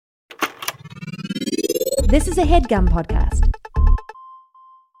This is a HeadGum podcast.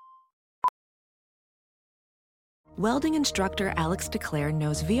 Welding instructor Alex DeClaire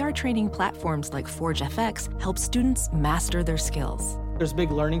knows VR training platforms like Forge FX help students master their skills. There's a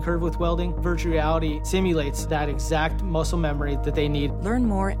big learning curve with welding. Virtual reality simulates that exact muscle memory that they need. Learn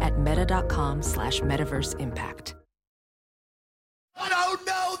more at meta.com/metaverseimpact. I don't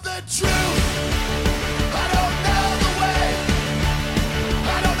know the truth. I don't know the way.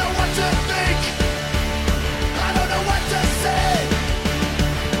 I don't know what to think. I don't know what to say.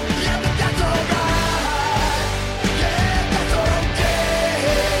 Yeah, but that's alright. Yeah, that's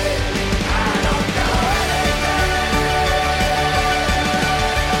okay. I don't know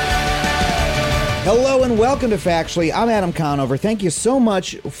anything. Hello and welcome to Factually. I'm Adam Conover. Thank you so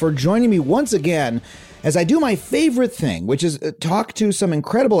much for joining me once again as I do my favorite thing, which is talk to some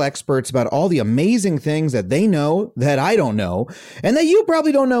incredible experts about all the amazing things that they know that I don't know, and that you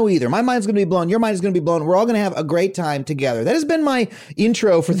probably don't know either. My mind's going to be blown. Your mind is going to be blown. We're all going to have a great time together. That has been my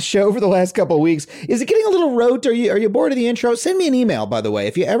intro for the show for the last couple of weeks. Is it getting a little rote? Are you bored of the intro? Send me an email, by the way.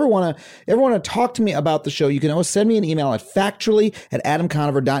 If you ever want to talk to me about the show, you can always send me an email at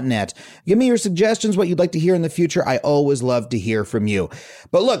factually@adamconover.net. Give me your suggestions, what you'd like to hear in the future. I always love to hear from you.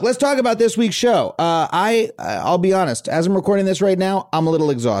 But look, let's talk about this week's show. I'll be honest, as I'm recording this right now, I'm a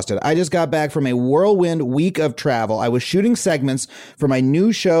little exhausted. I just got back from a whirlwind week of travel. I was shooting segments for my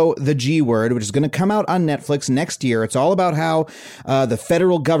new show, The G Word, which is going to come out on Netflix next year. It's all about how the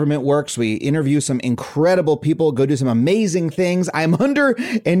federal government works. We interview some incredible people, go do some amazing things. I'm under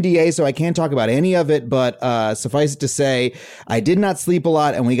NDA, so I can't talk about any of it, but suffice it to say, I did not sleep a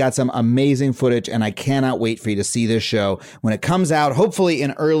lot, and we got some amazing footage, and I cannot wait for you to see this show when it comes out, hopefully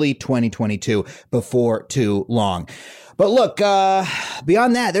in early 2022, before too long. But look,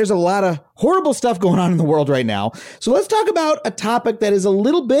 beyond that, there's a lot of horrible stuff going on in the world right now. So let's talk about a topic that is a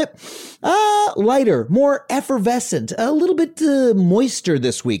little bit lighter, more effervescent, a little bit moister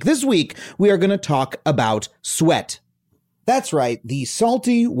this week. This week, we are going to talk about sweat. That's right, the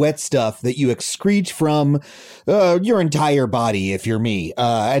salty, wet stuff that you excrete from your entire body, if you're me,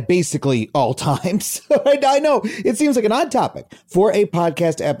 at basically all times. I know, it seems like an odd topic for a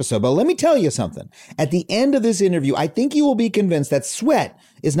podcast episode, but let me tell you something. At the end of this interview, I think you will be convinced that sweat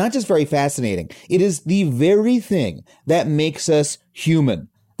is not just very fascinating, it is the very thing that makes us human.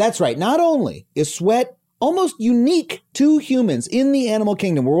 That's right, not only is sweat almost unique to humans in the animal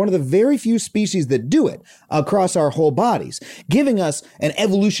kingdom. We're one of the very few species that do it across our whole bodies, giving us an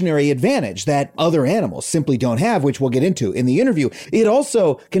evolutionary advantage that other animals simply don't have, which we'll get into in the interview. It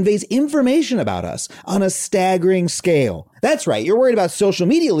also conveys information about us on a staggering scale. That's right. You're worried about social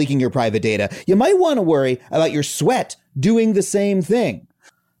media leaking your private data. You might want to worry about your sweat doing the same thing.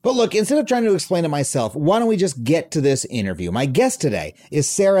 But look, instead of trying to explain it myself, why don't we just get to this interview? My guest today is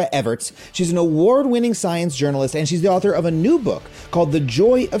Sarah Everts. She's an award-winning science journalist, and she's the author of a new book called The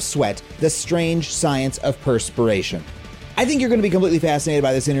Joy of Sweat, The Strange Science of Perspiration. I think you're going to be completely fascinated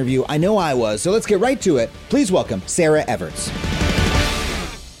by this interview. I know I was, so let's get right to it. Please welcome Sarah Everts.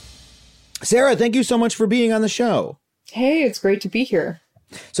 Sarah, thank you so much for being on the show. Hey, it's great to be here.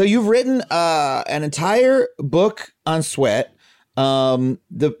 So you've written an entire book on sweat.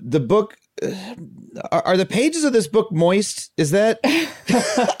 The book, are the pages of this book moist? Is that,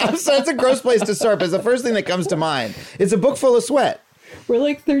 that's a gross place to start, but it's the first thing that comes to mind. It's a book full of sweat. We're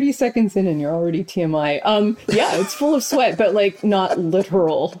like 30 seconds in and you're already TMI. Yeah, it's full of sweat, but like not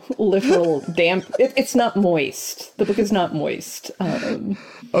literal damp. It's not moist. The book is not moist.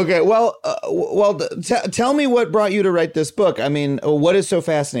 Okay, well, tell me what brought you to write this book. I mean, what is so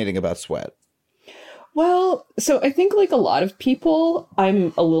fascinating about sweat? Well, so I think like a lot of people,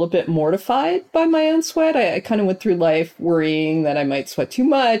 I'm a little bit mortified by my own sweat. I kind of went through life worrying that I might sweat too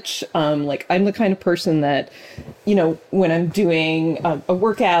much. Like I'm the kind of person that, you know, when I'm doing a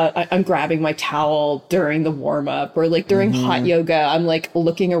workout, I'm grabbing my towel during the warm up, or like during hot yoga, I'm like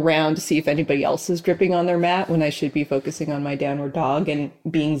looking around to see if anybody else is dripping on their mat when I should be focusing on my downward dog and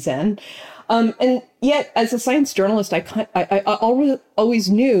being zen. And yet, as a science journalist, I always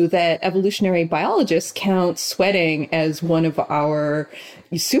knew that evolutionary biologists count sweating as one of our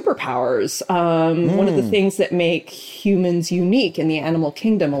superpowers, one of the things that make humans unique in the animal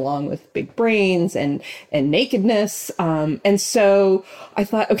kingdom, along with big brains and nakedness. And so I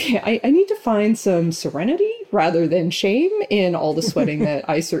thought, okay, I need to find some serenity rather than shame in all the sweating that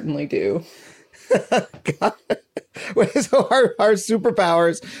I certainly do. Got it. So our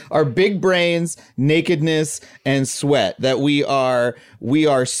superpowers are big brains, nakedness, and sweat. That we are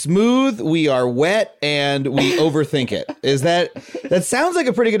smooth, we are wet, and we overthink it. That sounds like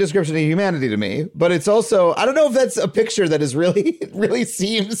a pretty good description of humanity to me, but it's also, I don't know if that's a picture that is really, it really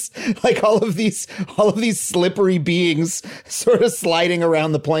seems like all of these slippery beings sort of sliding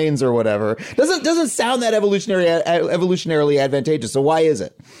around the plains or whatever. Doesn't sound that evolutionarily advantageous. So why is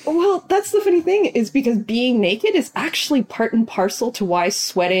it? Well, that's the funny thing, is because being naked is actually part and parcel to why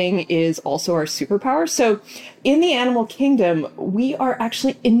sweating is also our superpower. So in the animal kingdom, we are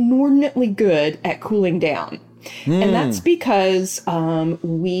actually inordinately good at cooling down. And that's because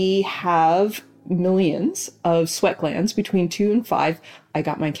we have millions of sweat glands, between 2 and 5. I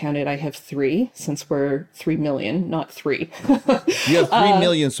got mine counted. I have 3, since we're 3 million, not 3. You have 3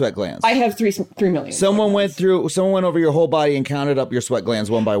 million sweat glands. I have 3 million. Someone went over your whole body and counted up your sweat glands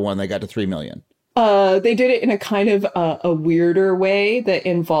one by one. They got to 3 million. They did it in a kind of a weirder way that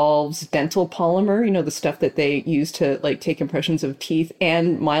involves dental polymer, the stuff that they use to like take impressions of teeth,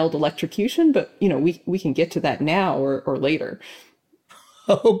 and mild electrocution. But, we can get to that now or later.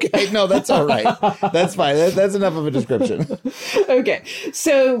 Okay, no, that's all right. That's fine. That's enough of a description. Okay,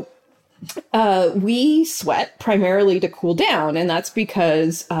 so we sweat primarily to cool down, and that's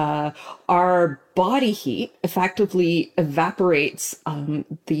because our body heat effectively evaporates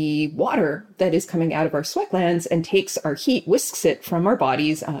the water that is coming out of our sweat glands and takes our heat, whisks it from our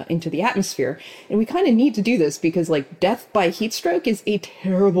bodies into the atmosphere. And we kind of need to do this because like death by heat stroke is a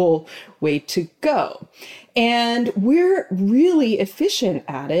terrible way to go. And we're really efficient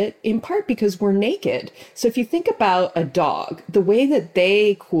at it, in part because we're naked. So if you think about a dog, the way that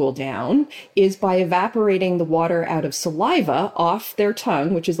they cool down is by evaporating the water out of saliva off their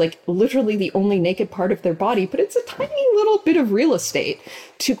tongue, which is like literally the only naked part of their body, but it's a tiny little bit of real estate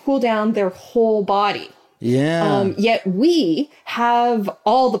to cool down their whole body. Yeah. Yet we have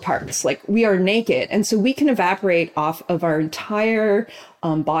all the parts, like we are naked. And so we can evaporate off of our entire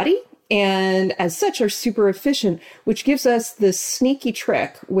body, and as such are super efficient, which gives us this sneaky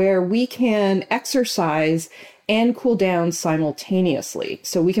trick where we can exercise and cool down simultaneously.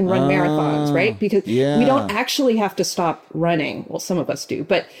 So we can run marathons, right? Because we don't actually have to stop running. Well, some of us do.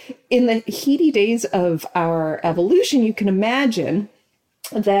 But in the heady days of our evolution, you can imagine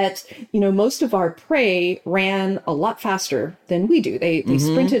that, most of our prey ran a lot faster than we do. They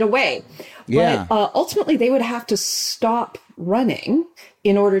sprinted away. Yeah. But ultimately, they would have to stop running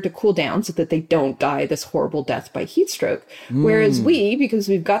in order to cool down so that they don't die this horrible death by heat stroke. Whereas we, because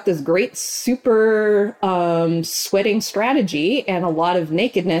we've got this great super sweating strategy and a lot of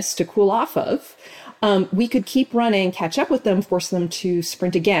nakedness to cool off of, we could keep running, catch up with them, force them to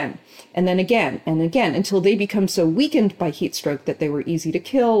sprint again, and then again and again, until they become so weakened by heat stroke that they were easy to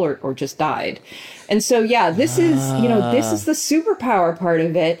kill or just died. And so, this is, this is the superpower part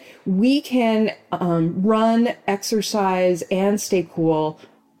of it. We can run, exercise, and stay cool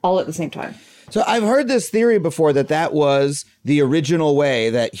all at the same time. So I've heard this theory before that was the original way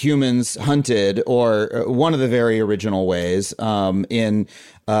that humans hunted, or one of the very original ways in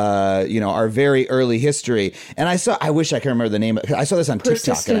our very early history. And I wish I could remember the name. I saw this on TikTok.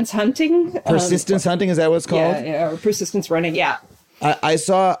 Persistence hunting. Persistence hunting, is that what it's called? Yeah, or persistence running. Yeah. I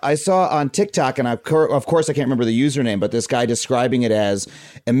saw on TikTok, and of course I can't remember the username, but this guy describing it as,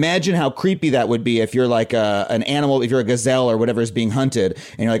 imagine how creepy that would be if you're like an animal, if you're a gazelle or whatever is being hunted,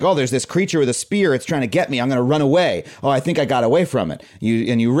 and you're like, oh, there's this creature with a spear, it's trying to get me, I'm going to run away. Oh, I think I got away from it.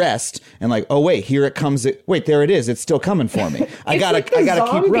 You rest, and like, oh wait, here it comes. Wait, there it is. It's still coming for me. I gotta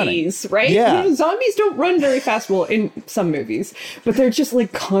keep running. Right? Yeah. Zombies don't run very fast. Well, in some movies, but they're just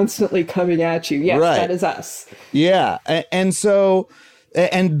like constantly coming at you. Yes, right. That is us. Yeah, and so.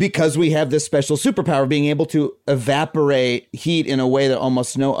 And because we have this special superpower, being able to evaporate heat in a way that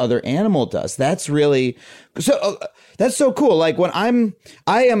almost no other animal does. That's really so. That's so cool. Like when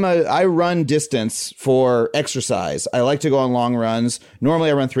I run distance for exercise. I like to go on long runs. Normally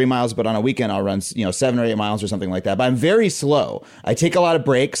I run 3 miles, but on a weekend I'll run 7 or 8 miles or something like that. But I'm very slow. I take a lot of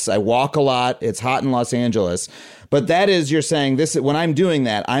breaks. I walk a lot. It's hot in Los Angeles. But that is, you're saying this, when I'm doing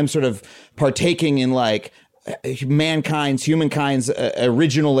that, I'm sort of partaking in like humankind's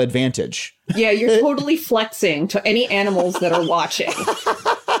original advantage. Yeah, you're totally flexing to any animals that are watching.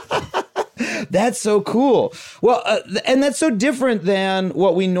 That's so cool. Well, and that's so different than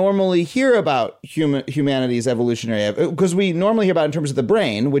what we normally hear about humanity's evolutionary, because we normally hear about it in terms of the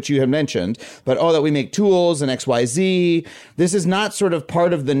brain, which you have mentioned, but that we make tools and XYZ. This is not sort of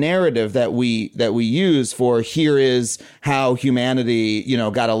part of the narrative that we use for here is how humanity,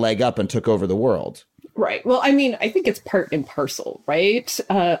 got a leg up and took over the world. Right. Well, I mean, I think it's part and parcel, right?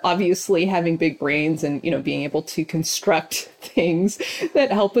 Obviously, having big brains and, being able to construct things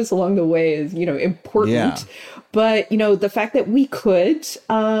that help us along the way is, important. Yeah. But, the fact that we could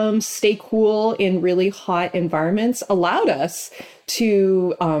stay cool in really hot environments allowed us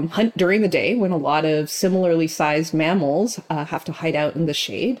to hunt during the day when a lot of similarly sized mammals have to hide out in the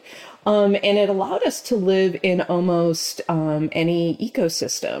shade. And it allowed us to live in almost any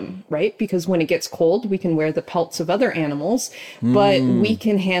ecosystem, right? Because when it gets cold, we can wear the pelts of other animals, but we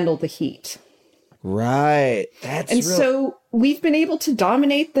can handle the heat. Right. So we've been able to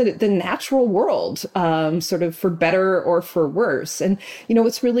dominate the natural world, sort of for better or for worse. And,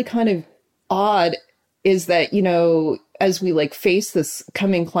 what's really kind of odd is that, as we face this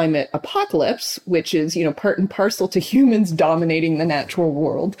coming climate apocalypse, which is, part and parcel to humans dominating the natural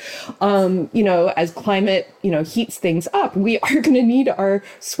world, as climate, heats things up, we are going to need our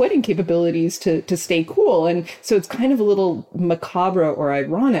sweating capabilities to stay cool. And so it's kind of a little macabre or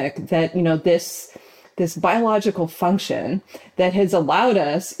ironic that, this biological function that has allowed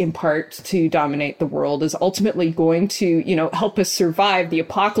us in part to dominate the world is ultimately going to, help us survive the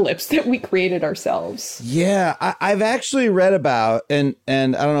apocalypse that we created ourselves. Yeah, I've actually read about, and I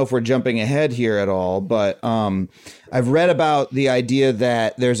don't know if we're jumping ahead here at all, but I've read about the idea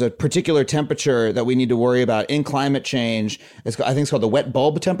that there's a particular temperature that we need to worry about in climate change. I think it's called the wet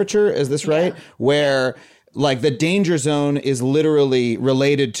bulb temperature. Is this right? Where the danger zone is literally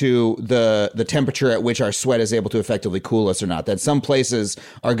related to the temperature at which our sweat is able to effectively cool us or not. That some places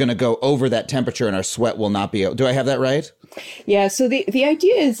are going to go over that temperature and our sweat will not be able. Do I have that right? Yeah. So the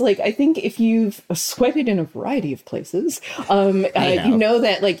idea is I think if you've sweated in a variety of places, you know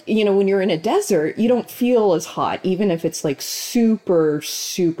that when you're in a desert, you don't feel as hot, even if it's super,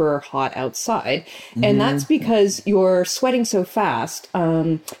 super hot outside. And that's because you're sweating so fast.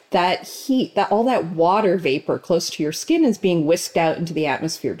 That heat, all that water vapor close to your skin is being whisked out into the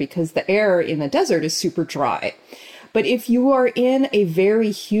atmosphere because the air in the desert is super dry. But if you are in a very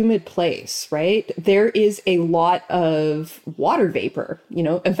humid place, right, there is a lot of water vapor,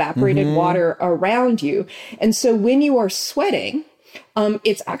 evaporated water around you. And so when you are sweating,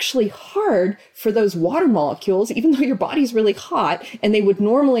 it's actually hard for those water molecules, even though your body's really hot and they would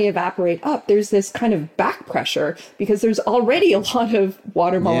normally evaporate up, there's this kind of back pressure because there's already a lot of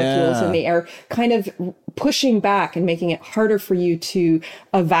water molecules in the air kind of pushing back and making it harder for you to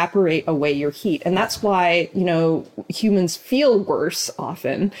evaporate away your heat. And that's why, humans feel worse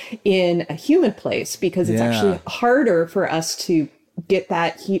often in a humid place because it's actually harder for us to get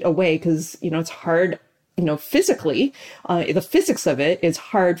that heat away because, it's hard. Physically, the physics of it is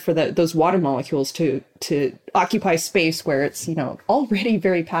hard for those water molecules to occupy space where it's, already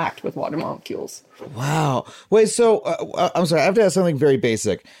very packed with water molecules. Wow. Wait, so I'm sorry, I have to ask something very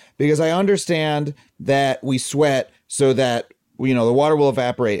basic because I understand that we sweat so that, the water will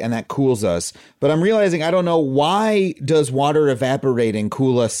evaporate and that cools us. But I'm realizing I don't know, why does water evaporating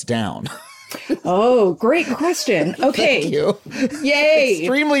cool us down? Oh, great question. Okay. Thank you. Yay.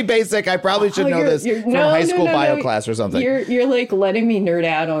 Extremely basic. I probably should know this from high school bio class or something. You're letting me nerd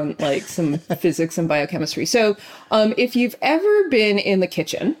out on some physics and biochemistry. So if you've ever been in the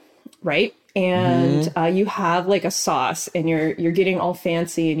kitchen, right? And you have a sauce and you're getting all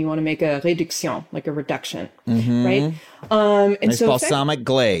fancy and you want to make a réduction, a reduction, right? And nice balsamic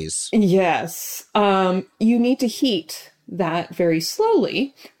glaze. Yes. You need to heat that very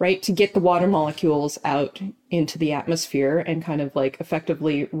slowly, right, to get the water molecules out into the atmosphere and kind of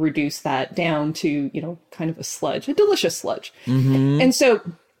effectively reduce that down to, kind of a sludge, a delicious sludge. And so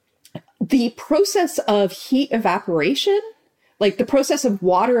the process of heat evaporation, the process of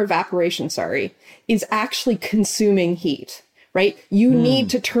water evaporation, is actually consuming heat. Right? You need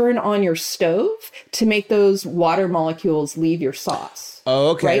to turn on your stove to make those water molecules leave your sauce. Oh,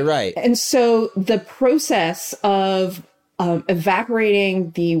 okay, right. And so the process of evaporating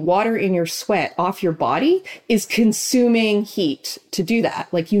the water in your sweat off your body is consuming heat to do that.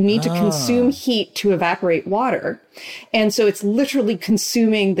 You need to consume heat to evaporate water. And so it's literally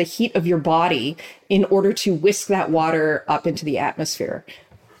consuming the heat of your body in order to whisk that water up into the atmosphere.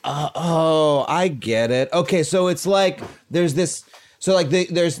 Oh, I get it. Okay, so it's there's this. So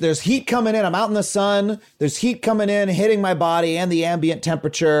there's heat coming in. I'm out in the sun. There's heat coming in, hitting my body and the ambient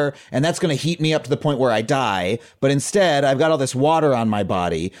temperature, and that's going to heat me up to the point where I die. But instead, I've got all this water on my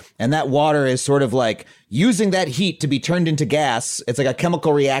body, and that water is sort of using that heat to be turned into gas. It's like a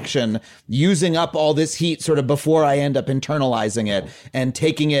chemical reaction, using up all this heat sort of before I end up internalizing it and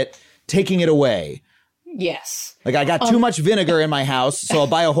taking it away. Yes. Like I got too much vinegar in my house, so I'll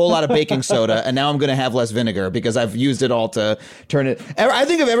buy a whole lot of baking soda, and now I'm going to have less vinegar because I've used it all to turn it. I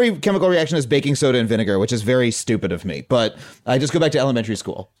think of every chemical reaction as baking soda and vinegar, which is very stupid of me, but I just go back to elementary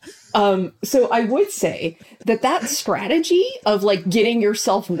school. So I would say that strategy of like getting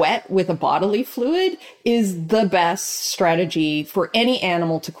yourself wet with a bodily fluid is the best strategy for any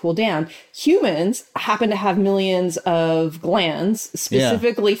animal to cool down. Humans happen to have millions of glands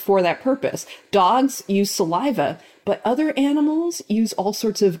specifically for that purpose. Dogs use saliva, but other animals use all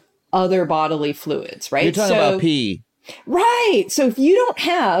sorts of other bodily fluids, right? You're talking about pee. Right. So if you don't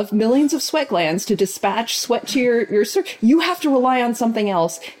have millions of sweat glands to dispatch sweat to your you have to rely on something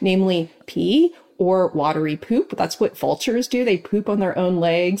else, namely pee or watery poop. That's what vultures do. They poop on their own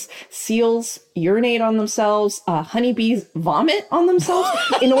legs. Seals urinate on themselves. Honeybees vomit on themselves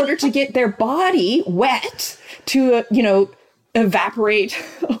in order to get their body wet to, evaporate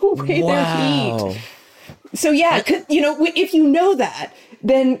away their heat. So yeah, if you know that,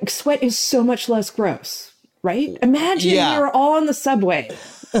 then sweat is so much less gross. Right? Imagine you're all on the subway,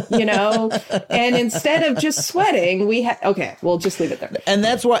 and instead of just sweating, we'll just leave it there. And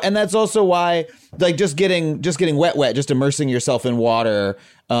that's also why, like, just getting wet, just immersing yourself in water,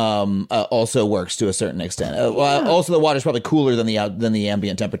 also works to a certain extent. Also, the water is probably cooler than the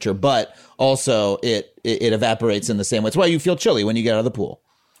ambient temperature, but also it evaporates in the same way. That's why you feel chilly when you get out of the pool.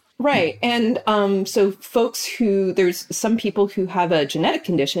 Right. And so there's some people who have a genetic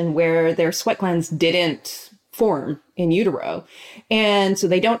condition where their sweat glands didn't form in utero. And so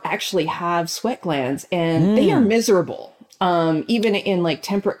they don't actually have sweat glands, and they are miserable, even in like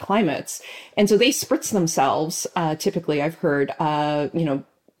temperate climates. And so they spritz themselves, typically I've heard,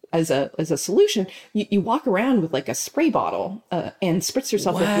 as a solution. You walk around with like a spray bottle and spritz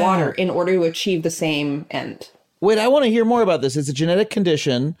yourself with water in order to achieve the same end. Wait, I want to hear more about this. It's a genetic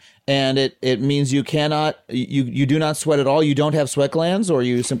condition, and it means you cannot, you do not sweat at all. You don't have sweat glands, or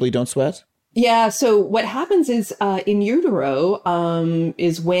you simply don't sweat? Yeah. So what happens is in utero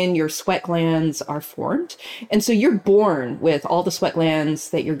is when your sweat glands are formed. And so you're born with all the sweat glands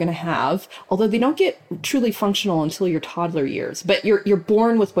that you're going to have, although they don't get truly functional until your toddler years. But you're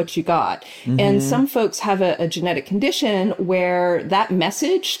born with what you got. Mm-hmm. And some folks have a genetic condition where that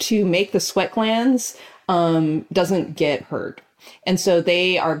message to make the sweat glands doesn't get heard. And so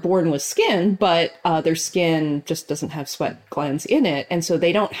they are born with skin, but their skin just doesn't have sweat glands in it. And so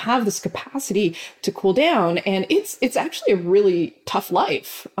they don't have this capacity to cool down. And it's actually a really tough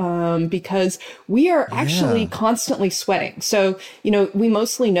life because we are actually constantly sweating. So, we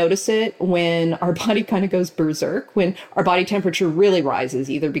mostly notice it when our body kind of goes berserk, when our body temperature really rises,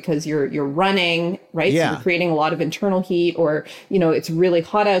 either because you're running, right? Yeah. So you're creating a lot of internal heat, or, it's really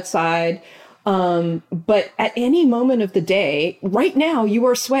hot outside. But at any moment of the day, right now, you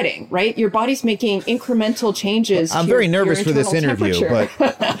are sweating, right? Your body's making incremental changes. I'm very nervous for this interview, but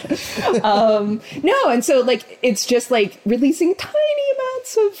no. And so it's just like releasing tiny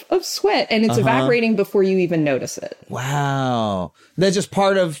amounts of sweat, and it's evaporating before you even notice it. Wow. That's just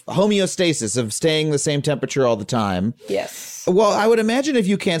part of homeostasis, of staying the same temperature all the time. Yes. Well, I would imagine if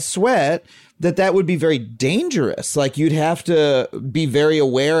you can't sweat, that would be very dangerous. Like, you'd have to be very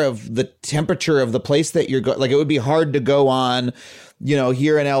aware of the temperature of the place that you're going. Like, it would be hard to go on,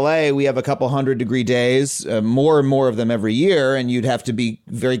 here in LA, we have a couple 100-degree days, more and more of them every year. And you'd have to be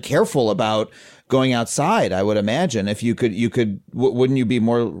very careful about going outside, I would imagine. If wouldn't you be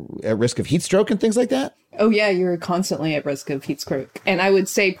more at risk of heat stroke and things like that? Oh, yeah, you're constantly at risk of heat stroke. And I would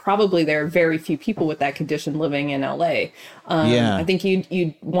say probably there are very few people with that condition living in LA. I think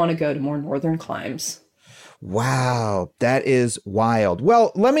you'd want to go to more northern climes. Wow, that is wild.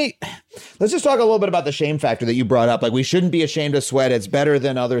 Well, let's just talk a little bit about the shame factor that you brought up. Like, we shouldn't be ashamed to sweat. It's better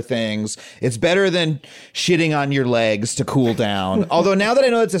than other things. It's better than shitting on your legs to cool down. Although now that I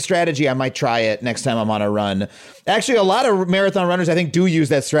know it's a strategy, I might try it next time I'm on a run. Actually, a lot of marathon runners, I think, do use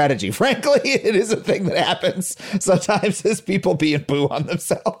that strategy. Frankly, it is a thing that happens sometimes, is people pee and poo on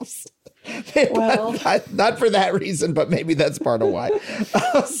themselves. Well, not for that reason, but maybe that's part of why.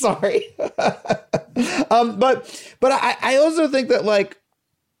 Sorry. But I also think that,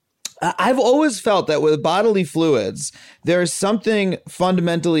 I've always felt that with bodily fluids, there's something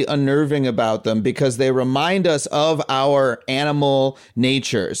fundamentally unnerving about them because they remind us of our animal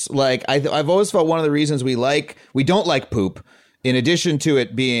natures. Like, I've always felt one of the reasons we don't like poop, in addition to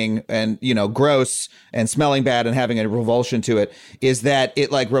it being gross and smelling bad and having a revulsion to it, is that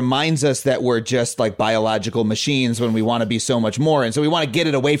it reminds us that we're just like biological machines when we want to be so much more. And so we want to get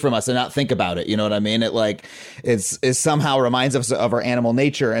it away from us and not think about it. You know what I mean? It somehow reminds us of our animal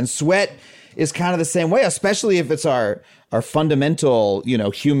nature. And sweat is kind of the same way, especially if it's our fundamental,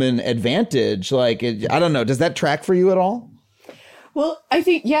 human advantage. Like, I don't know. Does that track for you at all? Well, I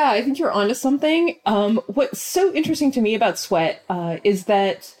think you're onto something. What's so interesting to me about sweat is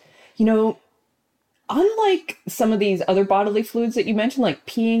that, unlike some of these other bodily fluids that you mentioned, like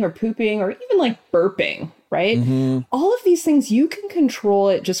peeing or pooping or even like burping, right? All of these things, you can control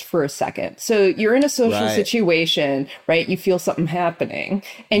it just for a second. So you're in a social situation, right? You feel something happening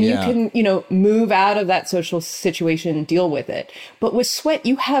and you can, move out of that social situation and deal with it. But with sweat,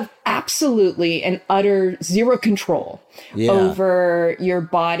 you have absolutely and utter zero control over your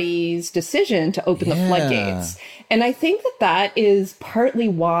body's decision to open the floodgates. And I think that is partly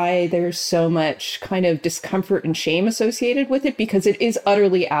why there's so much kind of discomfort and shame associated with it, because it is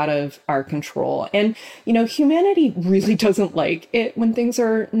utterly out of our control. And, humanity really doesn't like it when things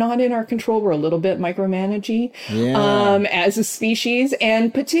are not in our control. We're a little bit micromanagey as a species.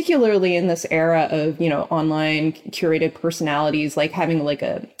 And particularly in this era of, online curated personalities, like having like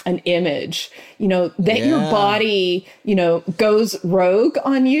an image, that your body, goes rogue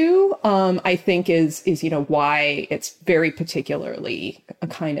on you, I think is why it's very particularly a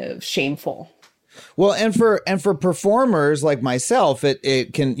kind of shameful. Well, and for performers like myself,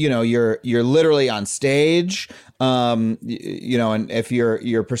 it can, you're literally on stage, and if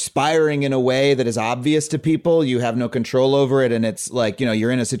you're perspiring in a way that is obvious to people, you have no control over it. And it's like,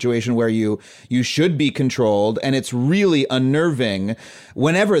 you're in a situation where you should be controlled, and it's really unnerving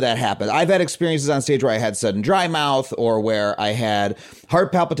whenever that happens. I've had experiences on stage where I had sudden dry mouth, or where I had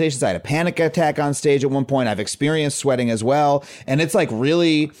heart palpitations. I had a panic attack on stage at one point. I've experienced sweating as well. And it's like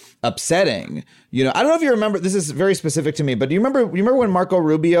really upsetting. I don't know if you remember, this is very specific to me, but do you remember when Marco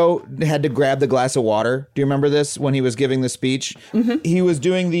Rubio had to grab the glass of water? Do you remember this when he was giving the speech? He was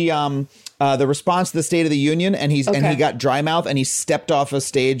doing the response to the State of the Union, and he got dry mouth, and he stepped off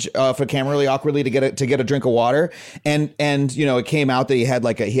a camera really awkwardly to get a drink of water, and it came out that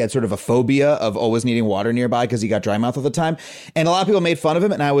he had sort of a phobia of always needing water nearby because he got dry mouth all the time, and a lot of people made fun of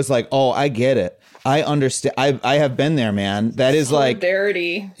him, and I was like, oh, I get it. I understand. I have been there, man. That is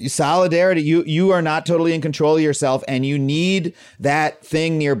solidarity. Solidarity. You are not totally in control of yourself, and you need that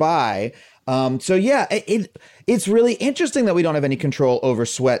thing nearby. So yeah, it's really interesting that we don't have any control over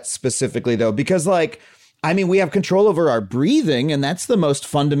sweat specifically, though, because we have control over our breathing, and that's the most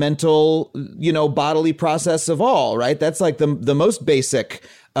fundamental, bodily process of all, right? That's like the most basic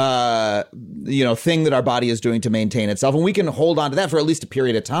thing that our body is doing to maintain itself. And we can hold on to that for at least a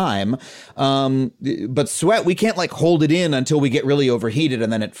period of time. But sweat, we can't hold it in until we get really overheated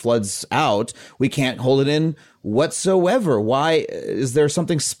and then it floods out. We can't hold it in whatsoever. Why? Is there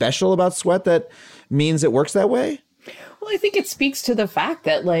something special about sweat that means it works that way? Well, I think it speaks to the fact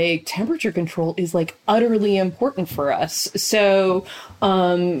that temperature control is utterly important for us. So,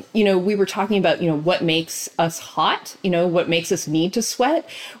 we were talking about, what makes us hot, what makes us need to sweat.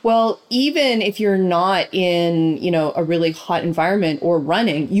 Well, even if you're not in, a really hot environment or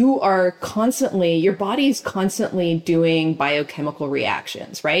running, your body's constantly doing biochemical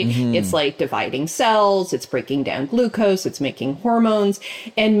reactions, right? It's like dividing cells, it's breaking down glucose, it's making hormones,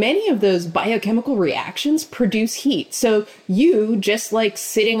 and many of those biochemical reactions produce heat. So you, just like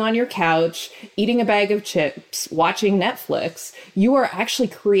sitting on your couch, eating a bag of chips, watching Netflix, you are actually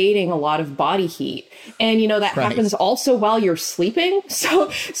creating a lot of body heat. And, that happens also while you're sleeping.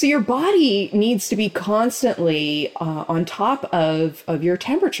 So your body needs to be constantly on top of your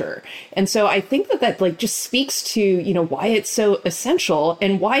temperature. And so I think that just speaks to, why it's so essential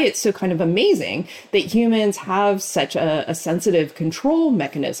and why it's so kind of amazing that humans have such a sensitive control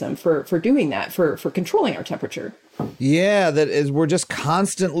mechanism for doing that, for controlling our temperature. Yeah, that is, we're just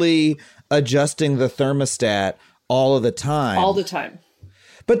constantly adjusting the thermostat all of the time. All the time.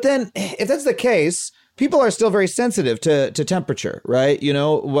 But then if that's the case, people are still very sensitive to temperature, right?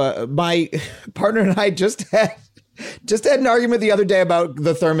 My partner and I just had an argument the other day about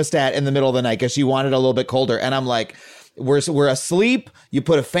the thermostat in the middle of the night because she wanted a little bit colder. And I'm like, we're asleep. You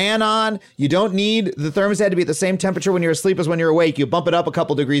put a fan on. You don't need the thermostat to be at the same temperature when you're asleep as when you're awake. You bump it up a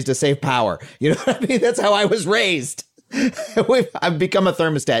couple degrees to save power. You know what I mean? That's how I was raised. I've become a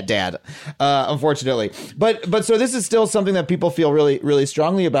thermostat dad, unfortunately. But so this is still something that people feel really, really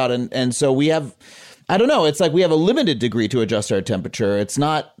strongly about. And so we have, I don't know, it's like we have a limited degree to adjust our temperature. It's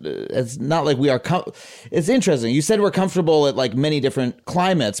not like we are, it's interesting. You said we're comfortable at many different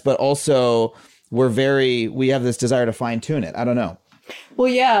climates, but also we have this desire to fine tune it. I don't know. Well,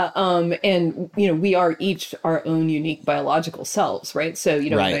 yeah. And, we are each our own unique biological selves, right? So,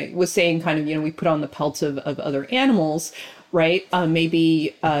 right. I was saying kind of, we put on the pelts of other animals. right?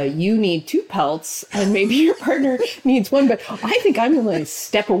 Maybe you need 2 pelts and maybe your partner needs 1. But I think I'm going to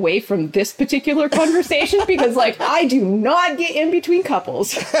step away from this particular conversation because, like, I do not get in between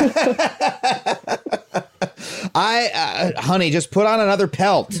couples. Honey, just put on another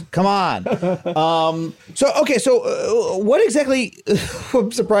pelt. Come on. So what exactly,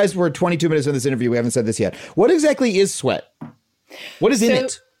 I'm surprised we're 22 minutes in this interview. We haven't said this yet. What exactly is sweat? What is in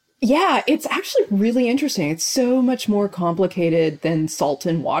it? Yeah, it's actually really interesting. It's so much more complicated than salt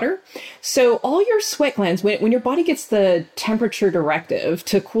and water. So all your sweat glands, when your body gets the temperature directive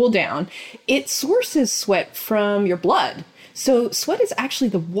to cool down, it sources sweat from your blood. So sweat is actually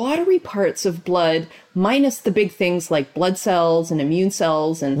the watery parts of blood minus the big things like blood cells and immune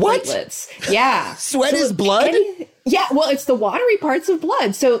cells and platelets. Yeah. Sweat is blood? Yeah, well, it's the watery parts of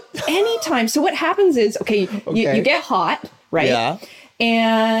blood. So anytime, so what happens is, you get hot, right? Yeah.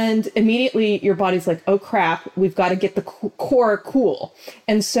 And immediately your body's like, oh crap, we've got to get the core cool.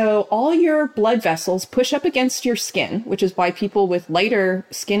 And so all your blood vessels push up against your skin, which is why people with lighter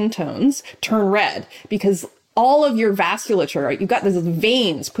skin tones turn red, because all of your vasculature, you've got these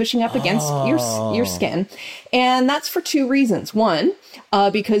veins pushing up against your skin. And that's for 2 reasons. One,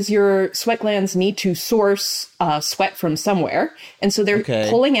 because your sweat glands need to source sweat from somewhere. And so they're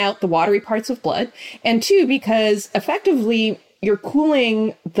pulling out the watery parts of blood. And 2, because effectively you're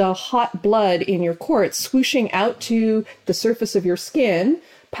cooling the hot blood in your core. It's swooshing out to the surface of your skin,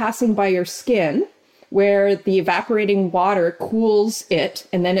 passing by your skin, where the evaporating water cools it,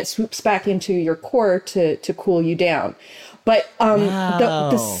 and then it swoops back into your core to cool you down. But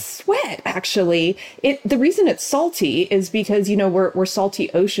the sweat, actually, the reason it's salty is because, we're salty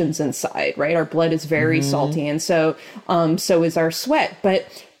oceans inside, right? Our blood is very salty, and so is our sweat. But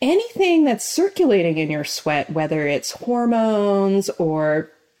anything that's circulating in your sweat, whether it's hormones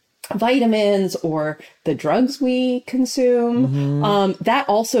or vitamins or the drugs we consume, that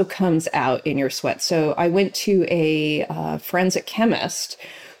also comes out in your sweat. So I went to a forensic chemist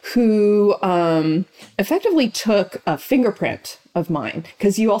who effectively took a fingerprint of mine,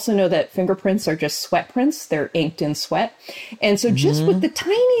 because you also know that fingerprints are just sweat prints. They're inked in sweat. And so just with the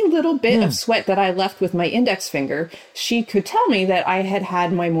tiny little bit of sweat that I left with my index finger, she could tell me that I had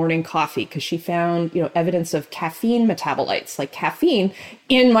had my morning coffee, because she found, evidence of caffeine metabolites, like caffeine,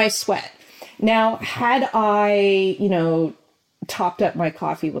 in my sweat. Now, had I, topped up my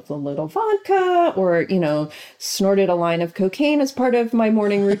coffee with a little vodka or, snorted a line of cocaine as part of my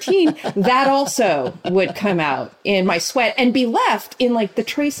morning routine, that also would come out in my sweat and be left in like the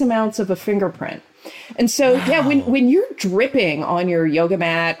trace amounts of a fingerprint. And so, when you're dripping on your yoga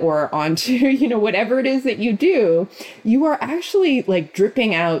mat or onto, whatever it is that you do, you are actually like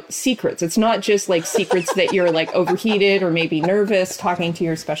dripping out secrets. It's not just like secrets that you're like overheated or maybe nervous talking to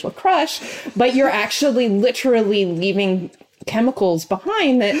your special crush, but you're actually literally leaving chemicals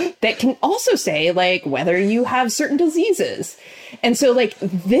behind that can also say like whether you have certain diseases. And so like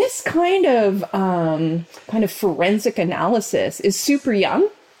this kind of forensic analysis is super young,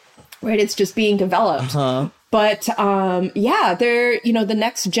 right? It's just being developed. But they're, the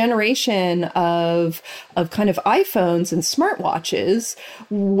next generation of kind of iPhones and smartwatches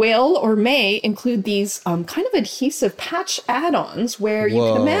will or may include these kind of adhesive patch add-ons where you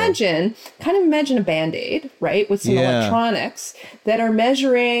can imagine a Band-Aid, right? With some electronics that are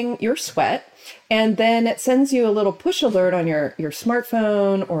measuring your sweat. And then it sends you a little push alert on your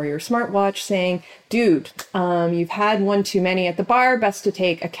smartphone or your smartwatch saying, dude, you've had one too many at the bar, best to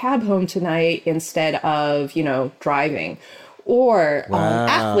take a cab home tonight instead of, driving. Or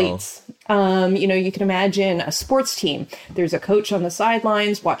athletes, you can imagine a sports team. There's a coach on the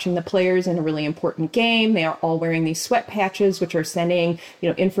sidelines watching the players in a really important game. They are all wearing these sweat patches, which are sending,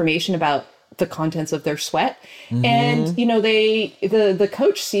 information about the contents of their sweat. And, the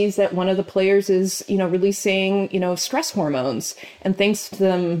coach sees that one of the players is, releasing, stress hormones and thinks to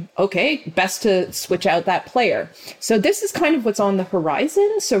them, okay, best to switch out that player. So this is kind of what's on the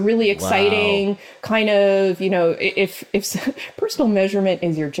horizon. So really exciting kind of, if personal measurement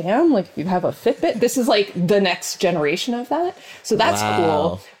is your jam, like if you have a Fitbit, this is like the next generation of that. So that's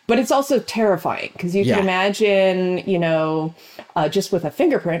cool. But it's also terrifying because you can imagine, just with a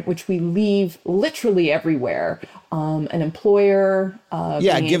fingerprint, which we leave literally everywhere, an employer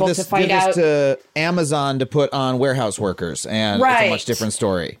being able to find out. Give this to Amazon to put on warehouse workers, and it's a much different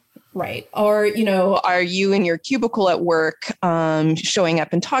story. Right. Or, are you in your cubicle at work showing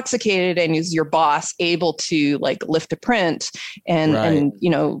up intoxicated, and is your boss able to lift a print and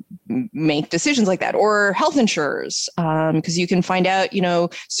make decisions like that? Or health insurers, because you can find out,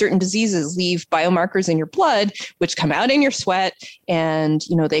 certain diseases leave biomarkers in your blood, which come out in your sweat. And,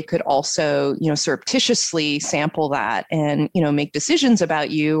 they could also, surreptitiously sample that and, make decisions about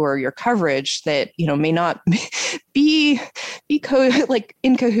you or your coverage that, may not be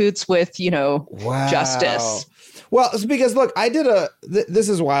in cahoots with, justice. Well, it's because, look, this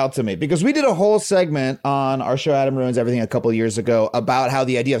is wild to me, because we did a whole segment on our show, Adam Ruins Everything, a couple of years ago about how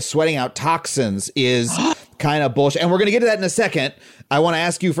the idea of sweating out toxins is kind of bullshit. And we're going to get to that in a second. I want to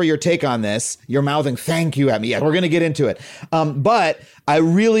ask you for your take on this. You're mouthing thank you at me. Yeah, we're going to get into it. But I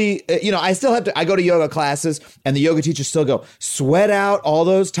really, I still have to, I go to yoga classes and the yoga teachers still go, sweat out all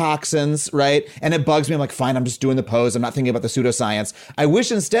those toxins, right? And it bugs me. I'm like, fine, I'm just doing the pose. I'm not thinking about the pseudoscience. I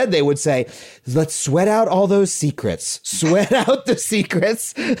wish instead they would say, let's sweat out all those secrets. Sweat out the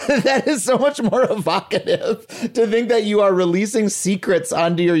secrets. That is so much more evocative to think that you are releasing secrets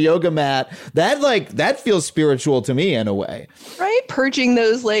onto your yoga mat. That feels spiritual to me in a way. Right? Purging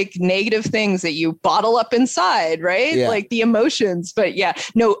those negative things that you bottle up inside, right? Yeah. Like the emotions. But yeah,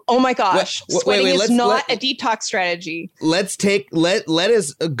 no, oh my gosh. Sweating is not a detox strategy. Let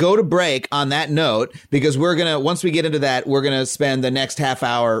us go to break on that note, because once we get into that, we're going to spend the next half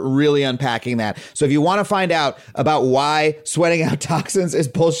hour really unpacking that. So if you want to find out about why sweating out toxins is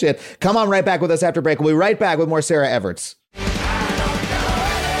bullshit, come on right back with us after break. We'll be right back with more Sarah Everts.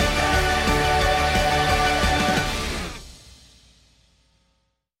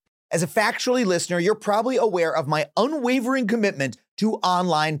 As a Factually listener, you're probably aware of my unwavering commitment to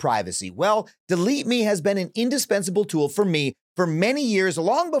online privacy. Well, Delete Me has been an indispensable tool for me for many years,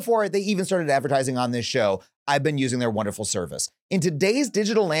 long before they even started advertising on this show. I've been using their wonderful service. In today's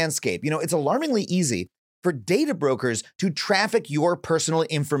digital landscape, it's alarmingly easy for data brokers to traffic your personal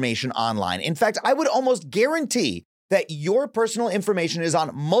information online. In fact, I would almost guarantee that your personal information is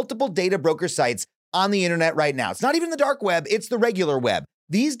on multiple data broker sites on the internet right now. It's not even the dark web, it's the regular web.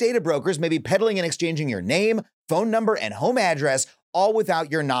 These data brokers may be peddling and exchanging your name, phone number, and home address, all without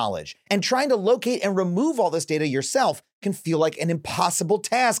your knowledge. And trying to locate and remove all this data yourself can feel like an impossible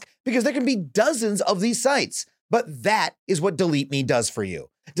task, because there can be dozens of these sites. But that is what Delete Me does for you.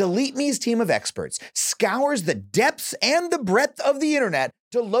 Delete Me's team of experts scours the depths and the breadth of the internet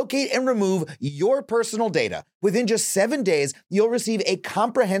to locate and remove your personal data. Within just 7 days, you'll receive a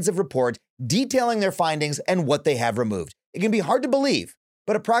comprehensive report detailing their findings and what they have removed. It can be hard to believe,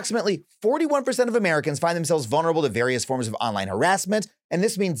 but approximately 41% of Americans find themselves vulnerable to various forms of online harassment, and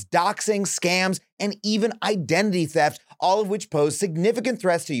this means doxing, scams, and even identity theft, all of which pose significant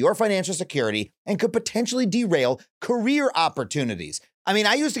threats to your financial security and could potentially derail career opportunities. I mean,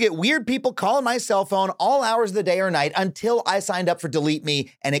 I used to get weird people calling my cell phone all hours of the day or night until I signed up for Delete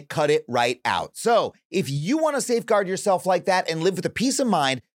Me, and it cut it right out. So if you want to safeguard yourself like that and live with the peace of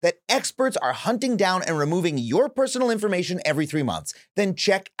mind that experts are hunting down and removing your personal information every 3 months, then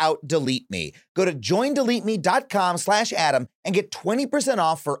check out Delete Me. Go to joindeleteme.com/Adam and get 20%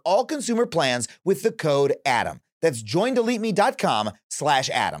 off for all consumer plans with the code Adam. That's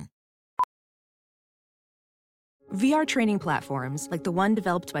joindeleteme.com/Adam. VR training platforms, like the one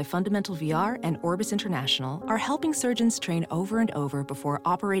developed by Fundamental VR and Orbis International, are helping surgeons train over and over before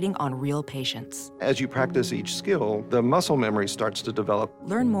operating on real patients. As you practice each skill, the muscle memory starts to develop.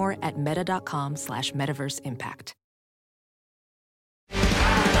 Learn more at meta.com/metaverseimpact.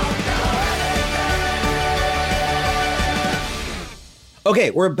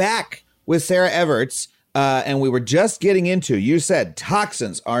 Okay, we're back with Sarah Everts. And we were just getting into, you said sweating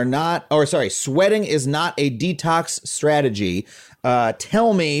is not a detox strategy.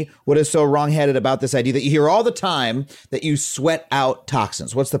 Tell me what is so wrongheaded about this idea that you hear all the time that you sweat out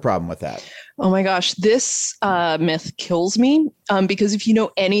toxins. What's the problem with that? Oh my gosh, this myth kills me, because if you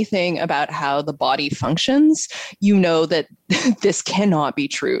know anything about how the body functions, you know that this cannot be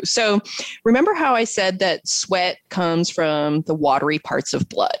true. So remember how I said that sweat comes from the watery parts of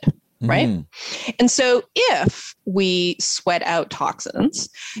blood? Right? And so if we sweat out toxins,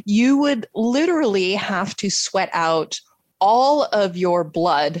 you would literally have to sweat out all of your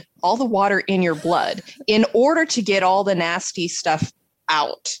blood, all the water in your blood, in order to get all the nasty stuff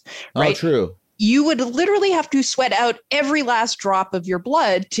out. Right? Oh, true. You would literally have to sweat out every last drop of your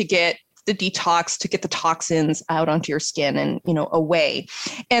blood to get the detox, to get the toxins out onto your skin and, away.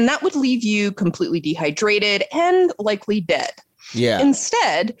 And that would leave you completely dehydrated and likely dead. Yeah.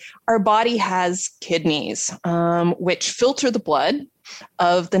 Instead, our body has kidneys, which filter the blood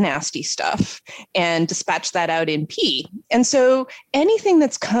of the nasty stuff and dispatch that out in pee. And so anything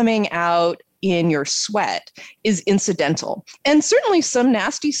that's coming out in your sweat is incidental. And certainly some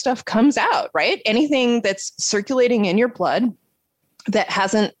nasty stuff comes out, right? Anything that's circulating in your blood that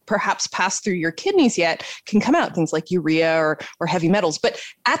hasn't perhaps passed through your kidneys yet can come out, things like urea or heavy metals. But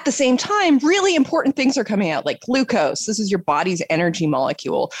at the same time, really important things are coming out, like glucose. This is your body's energy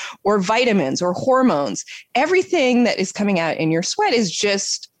molecule, or vitamins or hormones. Everything that is coming out in your sweat is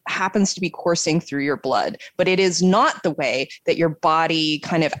just happens to be coursing through your blood, but it is not the way that your body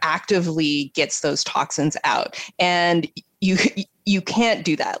kind of actively gets those toxins out. And you can't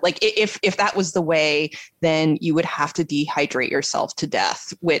do that. Like if that was the way, then you would have to dehydrate yourself to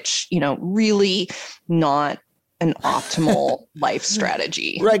death, which, really not an optimal life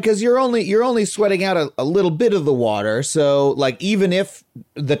strategy. Right, because you're only sweating out a little bit of the water. So like even if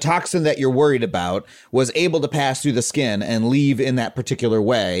the toxin that you're worried about was able to pass through the skin and leave in that particular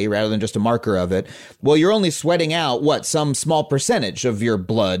way rather than just a marker of it, well, you're only sweating out some small percentage of your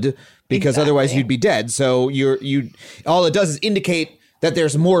blood, because otherwise you'd be dead. So you all it does is indicate that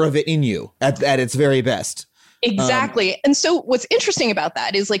there's more of it in you at its very best. Exactly. And so what's interesting about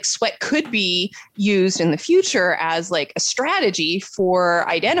that is like sweat could be used in the future as like a strategy for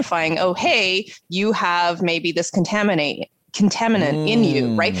identifying, oh, hey, you have maybe this contaminant in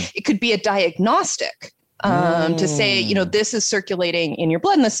you, right? It could be a diagnostic to say, this is circulating in your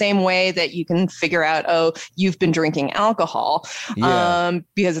blood in the same way that you can figure out, oh, you've been drinking alcohol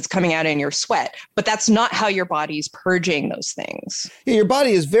because it's coming out in your sweat. But that's not how your body's purging those things. Yeah, your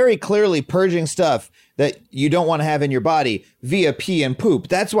body is very clearly purging stuff that you don't want to have in your body via pee and poop.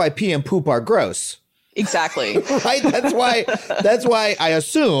 That's why pee and poop are gross. Exactly. Right. That's why I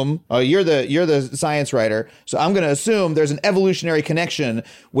assume you're the science writer. So I'm going to assume there's an evolutionary connection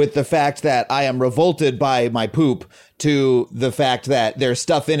with the fact that I am revolted by my poop to the fact that there's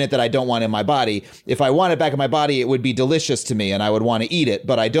stuff in it that I don't want in my body. If I want it back in my body, it would be delicious to me and I would want to eat it,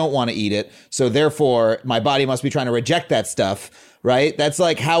 but I don't want to eat it. So therefore my body must be trying to reject that stuff. Right? That's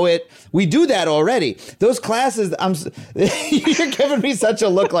like how we do that already. Those classes, you're giving me such a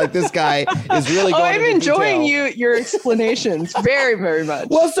look like this guy is really going I'm enjoying your explanations very, very much.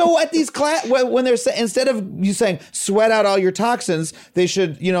 Well, so at these when they're instead of you saying sweat out all your toxins, they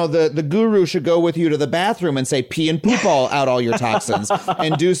should, the guru should go with you to the bathroom and say pee and poop out all your toxins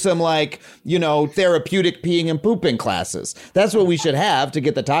and do some therapeutic peeing and pooping classes. That's what we should have to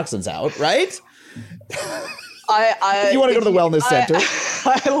get the toxins out, right? You want to go to the wellness center.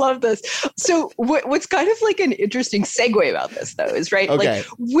 I love this. So what's kind of like an interesting segue about this, though, is right. Okay. Like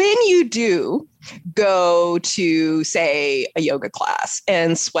when you do go to, say, a yoga class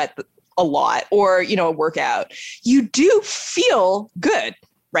and sweat a lot or, a workout, you do feel good.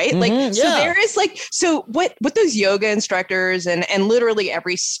 Right. So there is so what those yoga instructors and literally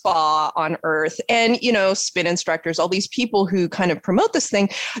every spa on earth and, spin instructors, all these people who kind of promote this thing,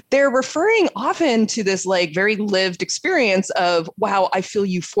 they're referring often to this very lived experience of, wow, I feel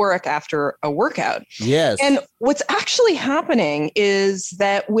euphoric after a workout. Yes. And what's actually happening is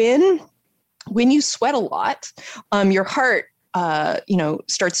that when you sweat a lot, your heart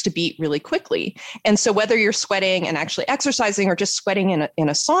starts to beat really quickly. And so whether you're sweating and actually exercising or just sweating in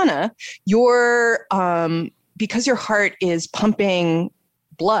a sauna, because your heart is pumping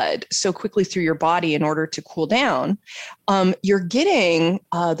blood so quickly through your body in order to cool down, you're getting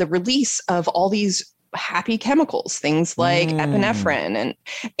the release of all these happy chemicals, things like epinephrine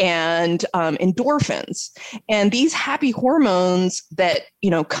and endorphins. And these happy hormones that,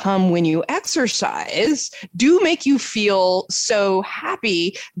 come when you exercise do make you feel so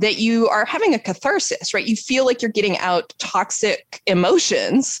happy that you are having a catharsis, right? You feel like you're getting out toxic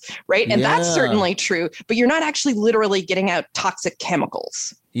emotions, right? And that's certainly true, but you're not actually literally getting out toxic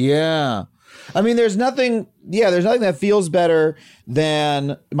chemicals. Yeah. I mean, there's nothing that feels better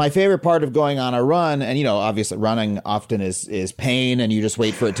than my favorite part of going on a run. And, obviously running often is pain and you just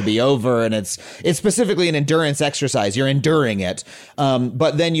wait for it to be over. And it's specifically an endurance exercise. You're enduring it.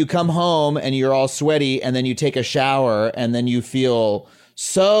 But then you come home and you're all sweaty and then you take a shower and then you feel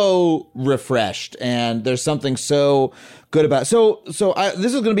so refreshed. And there's something so good about it. So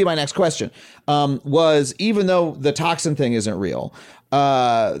this is going to be my next question, was even though the toxin thing isn't real,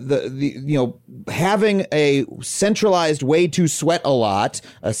 having a centralized way to sweat a lot,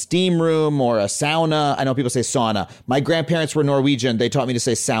 a steam room or a sauna. I know people say sauna. My grandparents were Norwegian. They taught me to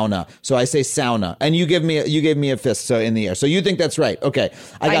say sauna. So I say sauna. And you gave me a fist in the air. So you think that's right. Okay.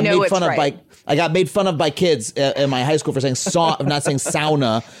 I got made fun of by kids in my high school for saying not saying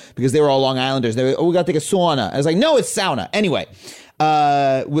sauna because they were all Long Islanders. They were, we got to take a sauna. I was like, no, it's sauna. Anyway.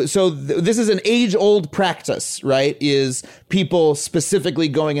 This is an age-old practice, right? Is people specifically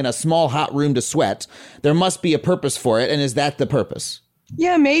going in a small hot room to sweat. There must be a purpose for it. And is that the purpose?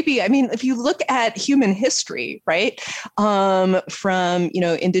 Yeah, maybe. I mean, if you look at human history, right, from,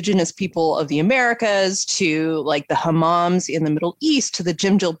 indigenous people of the Americas to like the hammams in the Middle East, to the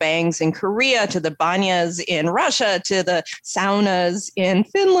jimjil bangs in Korea, to the banyas in Russia, to the saunas in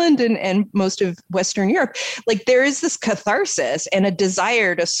Finland and most of Western Europe, like there is this catharsis and a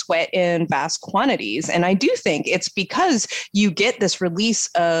desire to sweat in vast quantities. And I do think it's because you get this release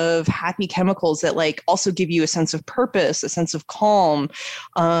of happy chemicals that like also give you a sense of purpose, a sense of calm.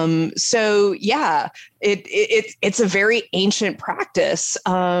 So yeah, it's a very ancient practice.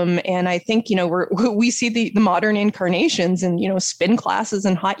 And I think, we see the modern incarnations in, spin classes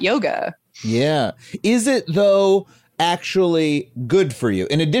and hot yoga. Yeah. Is it though actually good for you?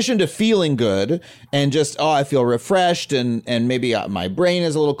 In addition to feeling good and just, I feel refreshed and maybe my brain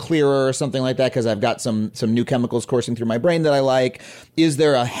is a little clearer or something like that because I've got some new chemicals coursing through my brain that I like. Is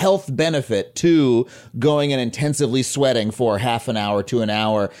there a health benefit to going and intensively sweating for half an hour to an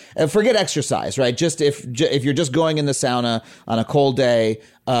hour? And forget exercise, right? Just if you're just going in the sauna on a cold day,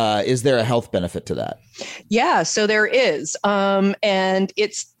 is there a health benefit to that? Yeah, so there is. And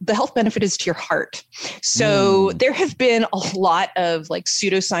the health benefit is to your heart. So there have been a lot of like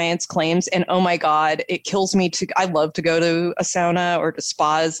pseudoscience claims, and oh my God, it kills me I love to go to a sauna or to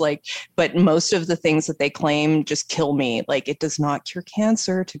spas, but most of the things that they claim just kill me. Like it does not cure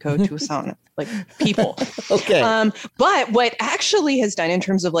cancer to go to a sauna, like people. Okay. But what actually has done in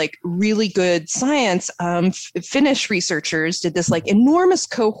terms of like really good science, Finnish researchers did this like enormous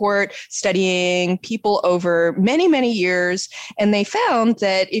cohort studying people over many, many years. And they found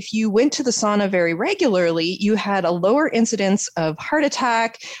that if you went to the sauna very regularly, you had a lower incidence of heart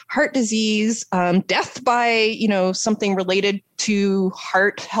attack, heart disease, death by, something related to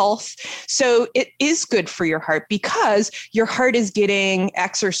heart health. So it is good for your heart because your heart is getting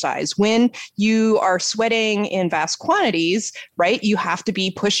exercise. When you are sweating in vast quantities, right, you have to be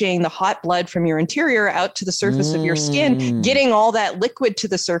pushing the hot blood from your interior out to the surface of your skin, getting all that liquid to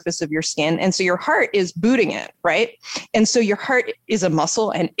the surface of your skin. And so your heart is booting it, right? And so your heart is a muscle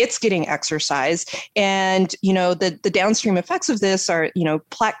and it's getting exercise. And, the downstream effects of this are,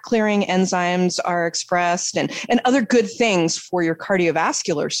 plaque clearing enzymes are expressed and other good things for your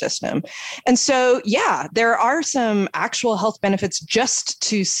cardiovascular system. And so, yeah, there are some actual health benefits just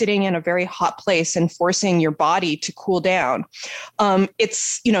to sitting in a very hot place and forcing your body to cool down.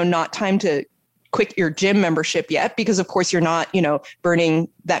 It's, not time to quit your gym membership yet, because of course you're not, burning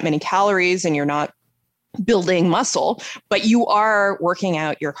that many calories and you're not building muscle, but you are working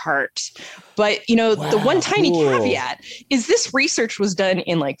out your heart. But, the one tiny caveat is this research was done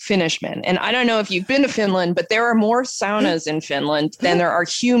in like Finnish men. And I don't know if you've been to Finland, but there are more saunas in Finland than there are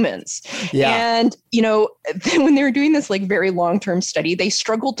humans. Yeah. And, when they were doing this like very long-term study, they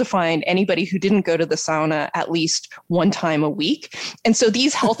struggled to find anybody who didn't go to the sauna at least one time a week. And so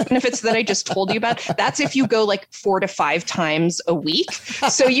these health benefits that I just told you about, that's if you go like 4 to 5 times a week.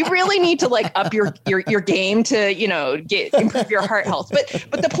 So you really need to like up your game to, improve your heart health.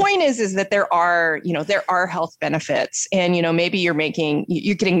 But the point is that there are health benefits, and, maybe you're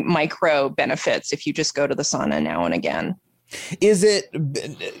getting micro benefits if you just go to the sauna now and again. Is it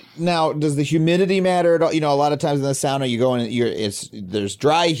now? Does the humidity matter at all? A lot of times in the sauna, you go in. There's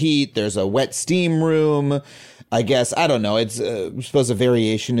dry heat. There's a wet steam room. I guess, I don't know. It's I suppose a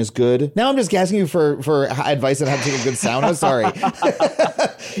variation is good. Now I'm just asking you for advice on how to take a good sauna. Sorry.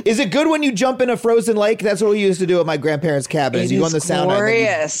 Is it good when you jump in a frozen lake? That's what we used to do at my grandparents' cabin. You go in the sauna.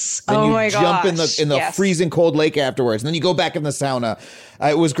 Glorious. Then you jump in the freezing cold lake afterwards. And then you go back in the sauna.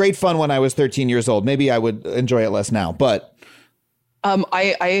 It was great fun when I was 13 years old. Maybe I would enjoy it less now, but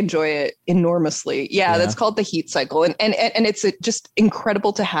I enjoy it enormously. Yeah, that's called the heat cycle, and it's just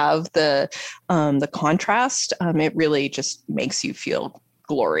incredible to have the contrast. It really just makes you feel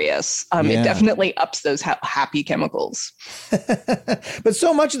glorious. It definitely ups those happy chemicals. But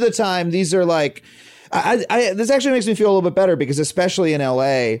so much of the time, these are like, this actually makes me feel a little bit better because especially in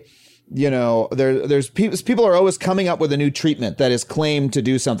LA. There's people are always coming up with a new treatment that is claimed to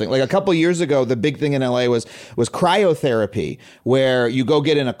do something. Like a couple years ago, the big thing in LA was cryotherapy, where you go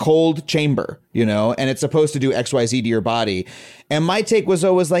get in a cold chamber, and it's supposed to do XYZ to your body. And my take was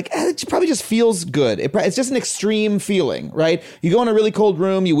always like, it probably just feels good. It's just an extreme feeling, right? You go in a really cold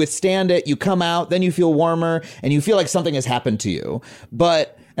room, you withstand it, you come out, then you feel warmer, and you feel like something has happened to you.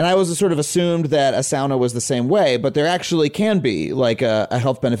 And I was sort of assumed that a sauna was the same way, but there actually can be like a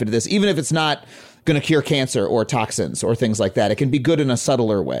health benefit to this, even if it's not going to cure cancer or toxins or things like that. It can be good in a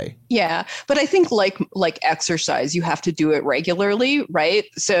subtler way. Yeah, but I think like exercise, you have to do it regularly, right?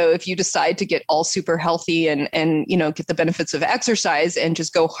 So if you decide to get all super healthy and get the benefits of exercise and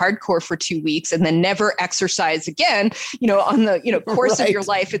just go hardcore for 2 weeks and then never exercise again, on the course of your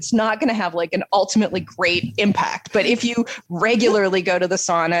life, it's not going to have like an ultimately great impact. But if you regularly go to the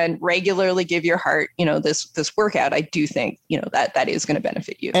sauna and regularly give your heart, this workout, I do think that is going to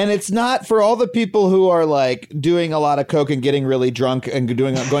benefit you. And it's not for all the people who are like doing a lot of coke and getting really drunk and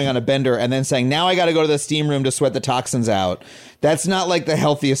going on a bender and then saying, now I got to go to the steam room to sweat the toxins out. That's not like the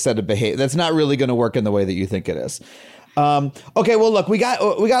healthiest set of behavior. That's not really going to work in the way that you think it is. Okay, well, look, we got a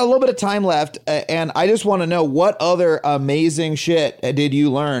little bit of time left, and I just want to know, what other amazing shit did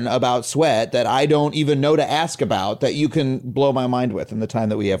you learn about sweat that I don't even know to ask about that you can blow my mind with in the time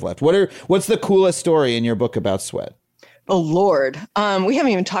that we have left? What's the coolest story in your book about sweat? Oh, Lord. We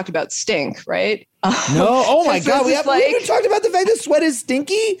haven't even talked about stink, right? No. Oh, my God. We haven't even talked about the fact that sweat is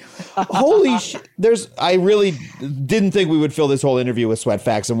stinky. Holy shit. I really didn't think we would fill this whole interview with sweat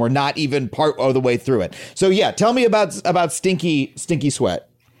facts, and we're not even part of the way through it. So, yeah, tell me about stinky sweat.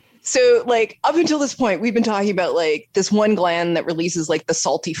 So like up until this point, we've been talking about like this one gland that releases like the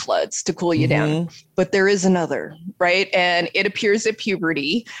salty floods to cool you down. But there is another, right? And it appears at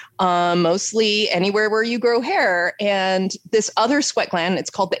puberty, mostly anywhere where you grow hair. And this other sweat gland, it's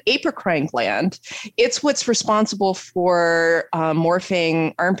called the apocrine gland. It's what's responsible for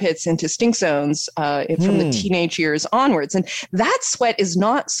morphing armpits into stink zones from the teenage years onwards. And that sweat is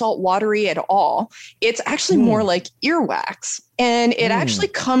not salt watery at all. It's actually more like earwax. And it actually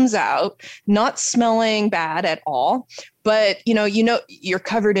comes out not smelling bad at all. But, you're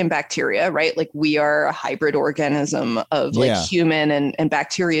covered in bacteria, right? Like we are a hybrid organism of like human and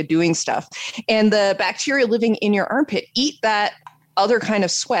bacteria doing stuff. And the bacteria living in your armpit eat that other kind of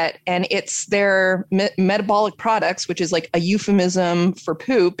sweat, and it's their metabolic products, which is like a euphemism for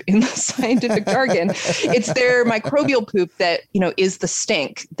poop in the scientific jargon. It's their microbial poop that, is the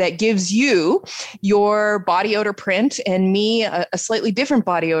stink that gives you your body odor print, and me a slightly different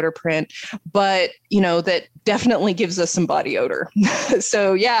body odor print, but, that definitely gives us some body odor.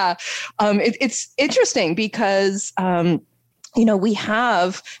 So, yeah, it's interesting because, we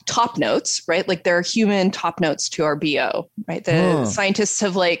have top notes, right? Like there are human top notes to our BO, right? The scientists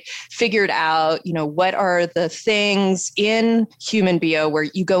have like figured out, what are the things in human BO where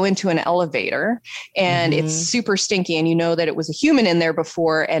you go into an elevator and it's super stinky and you know that it was a human in there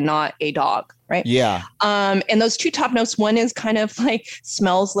before and not a dog, right? Yeah. And those two top notes, one is kind of like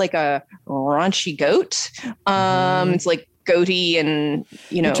smells like a raunchy goat. It's like goaty and,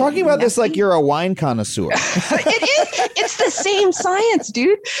 You're talking about this like you're a wine connoisseur. It is. It's the same science,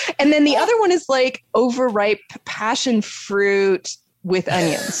 dude. And then the other one is like overripe passion fruit with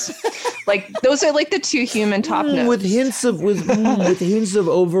onions. Like those are like the two human top notes. With hints of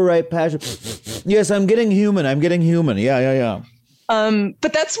overripe passion. Yes, I'm getting human. Yeah.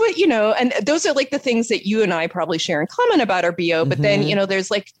 But that's what, and those are like the things that you and I probably share in common about our BO. But then,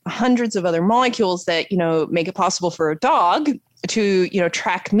 there's like hundreds of other molecules that, make it possible for a dog to,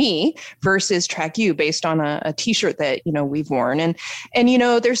 track me versus track you based on a t-shirt that, we've worn. And,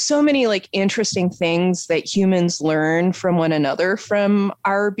 there's so many like interesting things that humans learn from one another from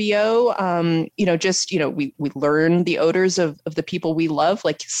our BO. We learn the odors of the people we love,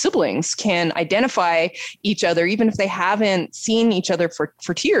 like siblings can identify each other, even if they haven't seen each other for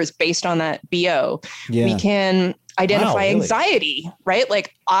 2 years based on that BO. Yeah. We can identify anxiety, right?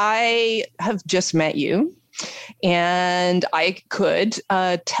 Like I have just met you. And I could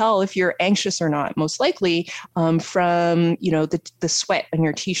tell if you're anxious or not, most likely from, the sweat on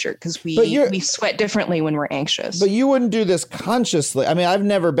your t-shirt, because we sweat differently when we're anxious. But you wouldn't do this consciously. I mean, I've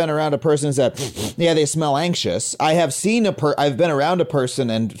never been around a person that, they smell anxious. I have seen I've been around a person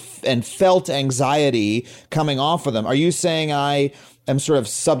and felt anxiety coming off of them. Are you saying I am sort of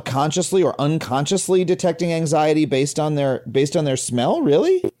subconsciously or unconsciously detecting anxiety based on their smell?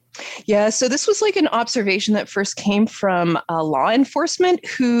 Really? Yeah, so this was like an observation that first came from law enforcement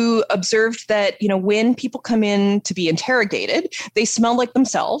who observed that, when people come in to be interrogated, they smell like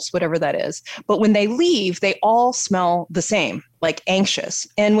themselves, whatever that is. But when they leave, they all smell the same, like anxious.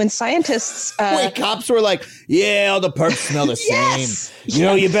 And when scientists... Wait, cops were like, yeah, all the perps smell the yes!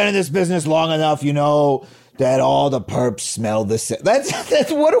 same. You've been in this business long enough, that all the perps smell the same. That's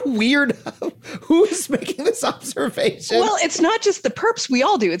what a weird. Who's making this observation? Well, it's not just the perps. We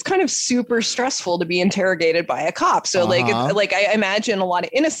all do. It's kind of super stressful to be interrogated by a cop. So I imagine a lot of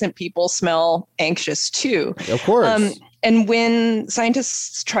innocent people smell anxious too. Of course. And when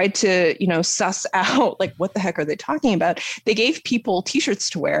scientists tried to, suss out like what the heck are they talking about, they gave people T-shirts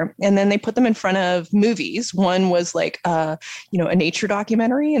to wear, and then they put them in front of movies. One was like, a nature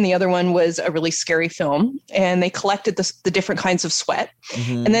documentary, and the other one was a really scary film. And they collected the different kinds of sweat,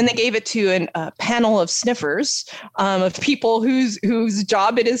 and then they gave it to a panel of sniffers, of people whose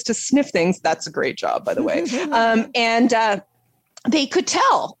job it is to sniff things. That's a great job, by the way. They could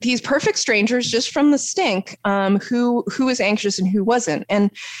tell these perfect strangers just from the stink, who was anxious and who wasn't. And,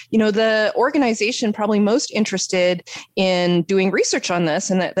 the organization probably most interested in doing research on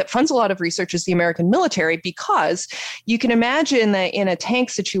this and that funds a lot of research is the American military, because you can imagine that in a tank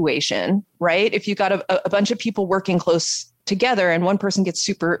situation, right, if you got a bunch of people working close together and one person gets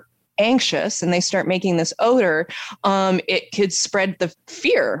super anxious and they start making this odor, it could spread the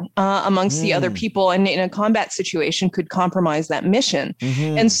fear amongst the other people, and in a combat situation could compromise that mission.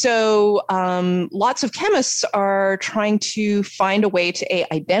 And so lots of chemists are trying to find a way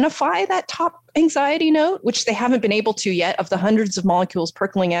to identify that top anxiety note, which they haven't been able to yet, of the hundreds of molecules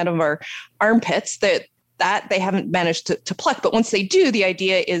percolating out of our armpits that they haven't managed to pluck. But once they do, the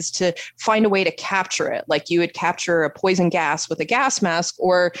idea is to find a way to capture it, like you would capture a poison gas with a gas mask,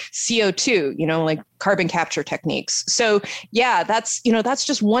 or CO2, like carbon capture techniques. So yeah, that's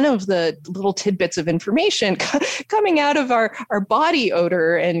just one of the little tidbits of information coming out of our body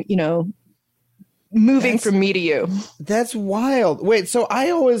odor and, moving from me to you. That's wild. Wait, so I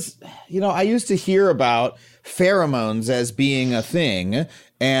always, I used to hear about pheromones as being a thing,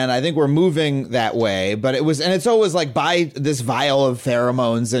 and I think we're moving that way, but it's always like, buy this vial of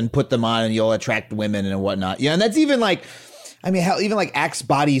pheromones and put them on and you'll attract women and whatnot. Yeah. And that's even like, hell, even like Axe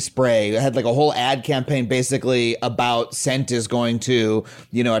body spray had like a whole ad campaign basically about scent is going to,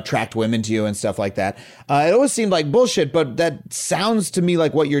 attract women to you and stuff like that. It always seemed like bullshit, but that sounds to me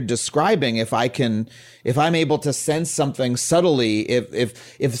like what you're describing. If I'm able to sense something subtly,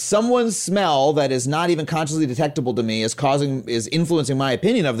 if someone's smell that is not even consciously detectable to me is influencing my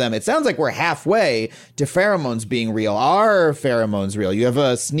opinion of them, it sounds like we're halfway to pheromones being real. Are pheromones real? You have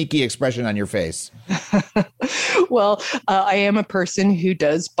a sneaky expression on your face. Well, I am a person who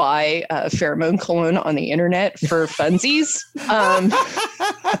does buy pheromone cologne on the internet for funsies.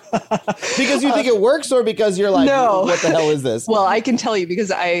 Because you think it works, or because you're like, no, what the hell is this? Well, I can tell you,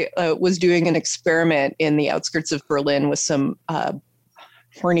 because I was doing an experiment in the outskirts of Berlin with some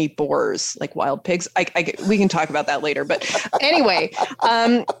horny boars, like wild pigs. We can talk about that later. But anyway,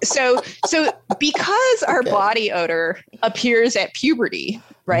 so because our body odor appears at puberty,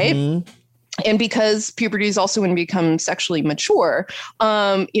 right? Mm-hmm. And because puberty is also when you become sexually mature,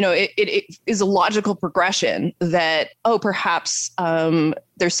 it is a logical progression that, perhaps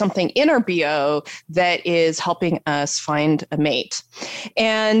there's something in our BO that is helping us find a mate.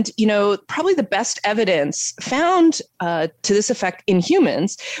 And, probably the best evidence found to this effect in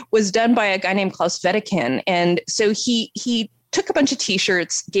humans was done by a guy named Klaus Wedekind. And so he took a bunch of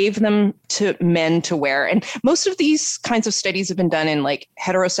T-shirts, gave them to men to wear. And most of these kinds of studies have been done in like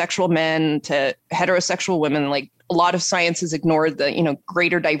heterosexual men to heterosexual women. Like a lot of science has ignored the,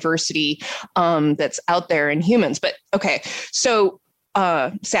 greater diversity that's out there in humans. But okay, so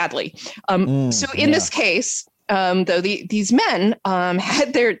sadly, in this case, though these men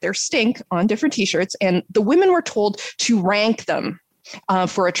had their stink on different T-shirts, and the women were told to rank them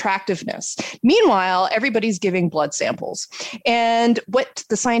for attractiveness. Meanwhile, everybody's giving blood samples. And what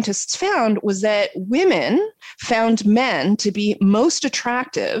the scientists found was that women found men to be most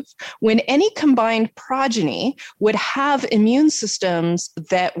attractive when any combined progeny would have immune systems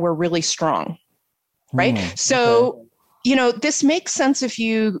that were really strong, right? So this makes sense if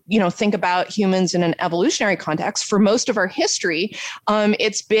you think about humans in an evolutionary context. For most of our history,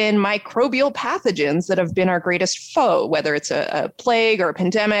 it's been microbial pathogens that have been our greatest foe, whether it's a plague or a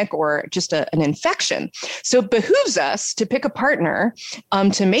pandemic or just an infection. So it behooves us to pick a partner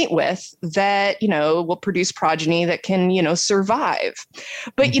to mate with that, will produce progeny that can, survive.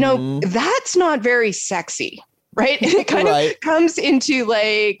 But, that's not very sexy, right? It kind of comes into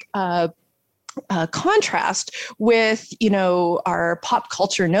like contrast with, our pop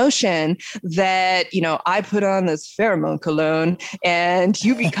culture notion that, I put on this pheromone cologne and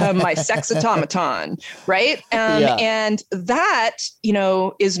you become my sex automaton, right? And that,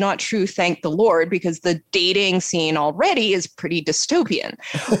 is not true, thank the Lord, because the dating scene already is pretty dystopian.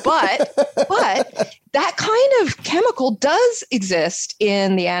 But that kind of chemical does exist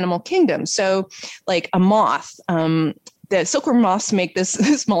in the animal kingdom. So like a moth, the silkworm moths make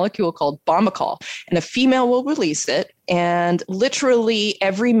this molecule called bombacol, and a female will release it, and literally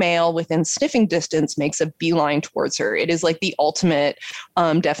every male within sniffing distance makes a beeline towards her. It is like the ultimate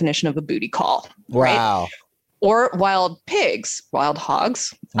definition of a booty call. Wow. Right? or wild pigs, wild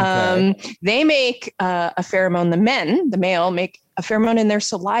hogs. Okay. They make a pheromone. The male, make a pheromone in their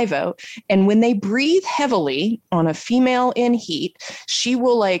saliva. And when they breathe heavily on a female in heat, she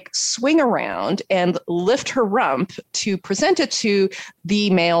will like swing around and lift her rump to present it to the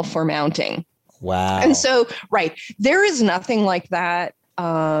male for mounting. Wow. And so, right, there is nothing like that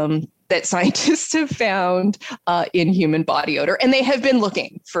that scientists have found in human body odor. And they have been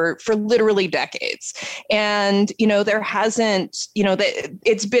looking for literally decades. And, there hasn't,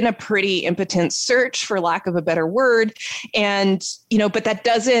 it's been a pretty impotent search, for lack of a better word. And, but that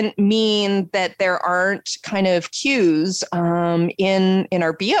doesn't mean that there aren't kind of cues in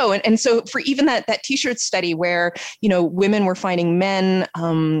our BO. And so for even that t-shirt study where, women were finding men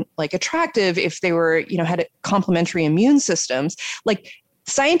like attractive if they were, had complementary immune systems, like,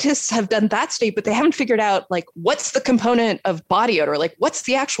 scientists have done that study, but they haven't figured out like what's the component of body odor, like what's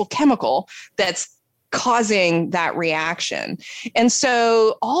the actual chemical that's causing that reaction. And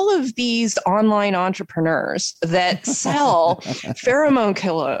so all of these online entrepreneurs that sell pheromone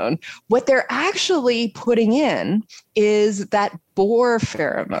cologne, what they're actually putting in is that boar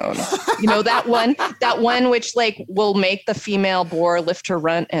pheromone. that one which like will make the female boar lift her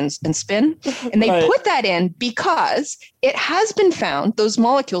runt and spin. And they put that in because it has been found, those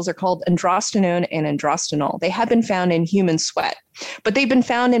molecules are called androstenone and androstenol. They have been found in human sweat, but they've been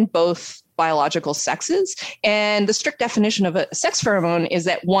found in both biological sexes. And the strict definition of a sex pheromone is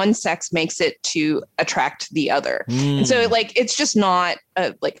that one sex makes it to attract the other. And so like, it's just not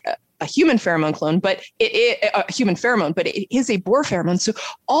a human pheromone clone, but a human pheromone, but it is a boar pheromone. So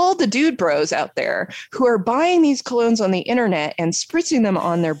all the dude bros out there who are buying these colognes on the internet and spritzing them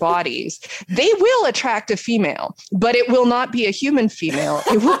on their bodies, they will attract a female, but it will not be a human female.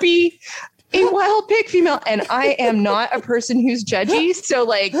 It will be a wild pig female. And I am not a person who's judgy. So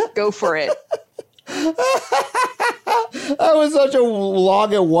like, go for it. That was such a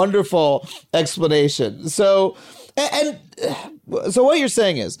long and wonderful explanation. So what you're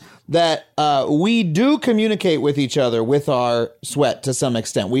saying is that we do communicate with each other with our sweat to some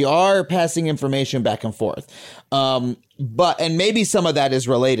extent. We are passing information back and forth. And maybe some of that is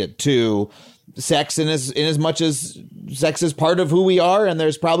related to sex in as much as sex is part of who we are, and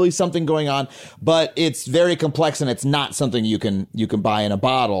there's probably something going on, but it's very complex and it's not something you can buy in a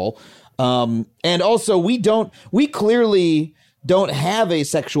bottle. And also we clearly don't have a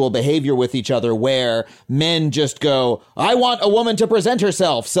sexual behavior with each other where men just go, I want a woman to present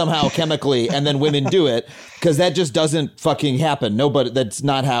herself somehow chemically, and then women do it, because that just doesn't fucking happen. That's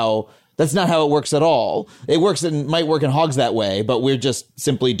not how it works at all. It works and might work in hogs that way, but we just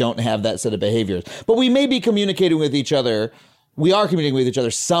simply don't have that set of behaviors. But we may be communicating with each other. We are communicating with each other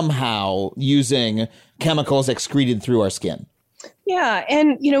somehow using chemicals excreted through our skin. Yeah.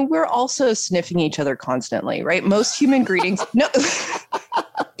 And, we're also sniffing each other constantly, right? Most human greetings. No.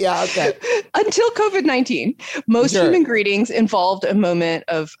 Yeah. Okay. Until COVID-19, most human greetings involved a moment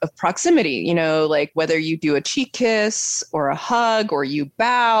of proximity, like whether you do a cheek kiss or a hug or you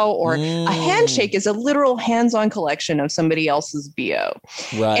bow or a handshake is a literal hands-on collection of somebody else's BO.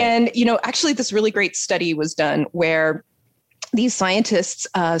 Right. And, actually this really great study was done where these scientists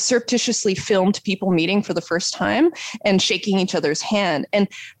surreptitiously filmed people meeting for the first time and shaking each other's hand. And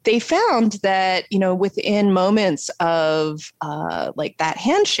they found that, within moments of like that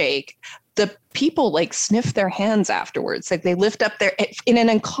handshake, the people like sniff their hands afterwards. Like they lift up in an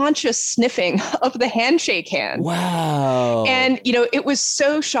unconscious sniffing of the handshake hand. Wow. And, it was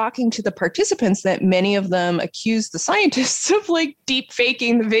so shocking to the participants that many of them accused the scientists of like deep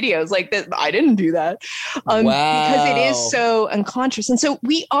faking the videos. Like that, I didn't do that. Wow. Because it is so unconscious. And so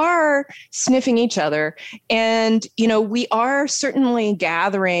we are sniffing each other and, we are certainly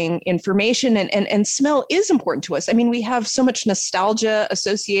gathering information and smell is important to us. I mean, we have so much nostalgia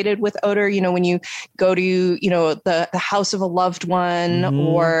associated with odor, when you go to, the house of a loved one,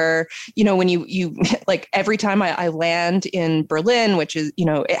 or, when you like every time I land in Berlin, which is,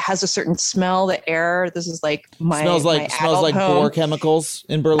 it has a certain smell, the air, this is like smells like home. Boar chemicals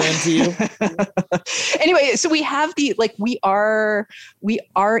in Berlin to you. Anyway, so we have we are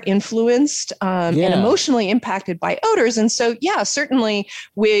influenced and emotionally impacted by odors. And so, yeah, certainly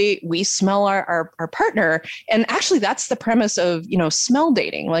we smell our partner. And actually that's the premise of, smell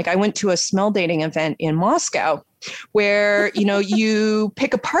dating. Like I went to a smell dating event in Moscow where, you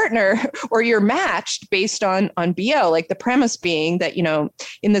pick a partner or you're matched based on BO, like the premise being that,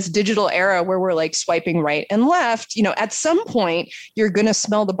 in this digital era where we're like swiping right and left, at some point you're going to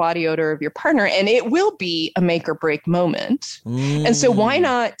smell the body odor of your partner and it will be a make or break moment. And so why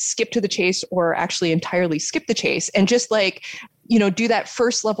not skip to the chase or actually entirely skip the chase and just like, do that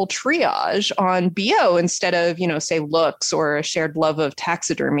first level triage on BO instead of, say looks or a shared love of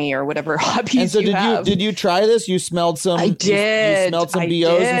taxidermy or whatever hobbies and so you have. Did you try this? You smelled some. I did. You smelled some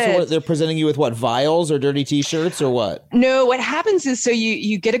BOs, and so they're presenting you with what, vials or dirty T-shirts or what? No, what happens is, so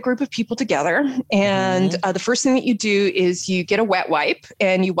you get a group of people together, and the first thing that you do is you get a wet wipe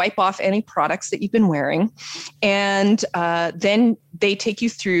and you wipe off any products that you've been wearing, and then they take you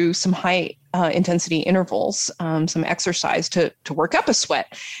through some high intensity intervals, some exercise to work up a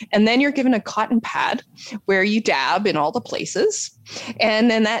sweat. And then you're given a cotton pad where you dab in all the places.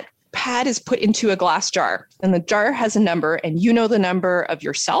 And then that pad is put into a glass jar, and the jar has a number, and you know the number of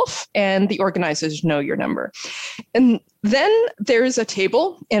yourself, and the organizers know your number. And then there's a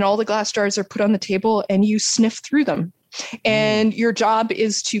table, and all the glass jars are put on the table, and you sniff through them. And your job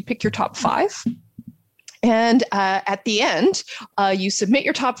is to pick your top 5. And at the end, you submit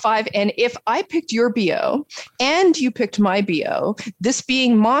your top 5. And if I picked your BO and you picked my BO, this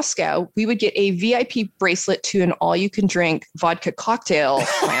being Moscow, we would get a VIP bracelet to an all-you-can-drink vodka cocktail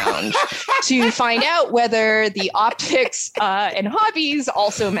lounge to find out whether the optics and hobbies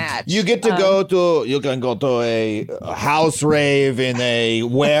also match. You get to you can go to a house rave in a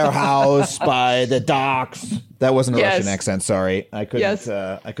warehouse by the docks. That wasn't a Russian accent. Sorry, I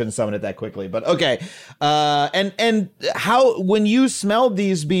couldn't summon it that quickly. But okay, and how, when you smelled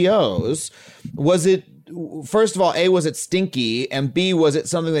these BOs, was it, first of all, A, was it stinky, and B, was it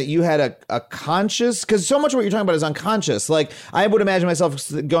something that you had a conscious? Because so much of what you're talking about is unconscious. Like, I would imagine myself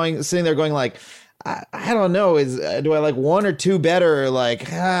sitting there going like, I don't know, do I like one or two better?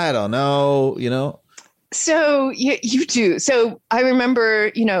 Like, I don't know. So you do. So I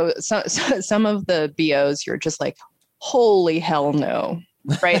remember, some of the BOs, you're just like, holy hell no.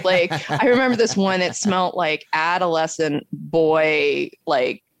 Right. Like, I remember this one, it smelled like adolescent boy,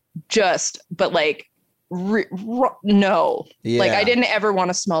 like no, like I didn't ever want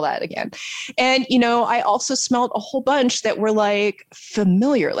to smell that again. And, I also smelled a whole bunch that were like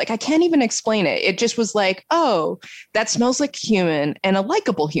familiar. Like, I can't even explain it. It just was like, oh, that smells like human, and a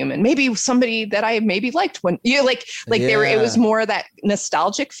likable human, maybe somebody that I maybe liked when it was more of that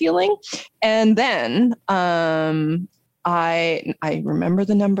nostalgic feeling. And then I remember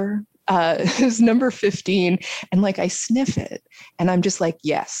the number, it was number 15. And like, I sniff it and I'm just like,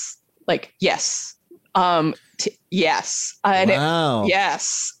 yes. Yes. Yes. Wow.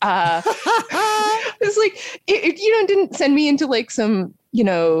 Yes. It's like, it didn't send me into like some,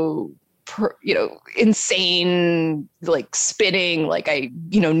 insane, like spinning, like I,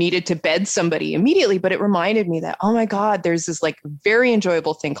 needed to bed somebody immediately, but it reminded me that, oh my God, there's this like very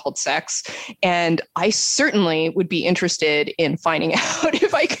enjoyable thing called sex. And I certainly would be interested in finding out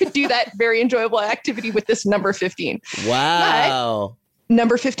if I could do that very enjoyable activity with this number 15. Wow. But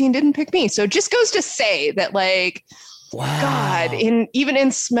number 15 didn't pick me. So it just goes to say that, like, wow. God, even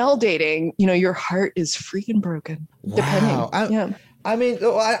in smell dating, your heart is freaking broken. Wow. Depending. I mean,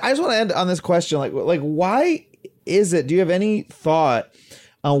 I just want to end on this question. Like, why is it? Do you have any thought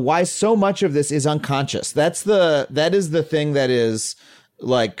on why so much of this is unconscious? That is the thing that is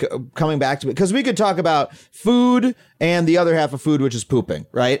like coming back to it. Because we could talk about food and the other half of food, which is pooping,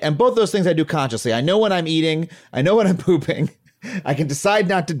 right? And both those things I do consciously. I know when I'm eating. I know when I'm pooping. I can decide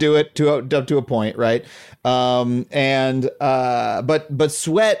not to do it up to a point, right? But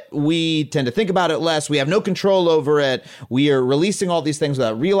sweat, we tend to think about it less. We have no control over it. We are releasing all these things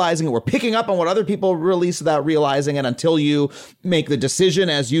without realizing it. We're picking up on what other people release without realizing it until you make the decision,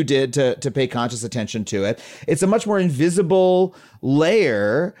 as you did, to pay conscious attention to it. It's a much more invisible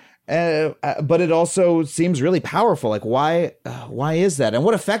layer. But it also seems really powerful. Like, why is that? And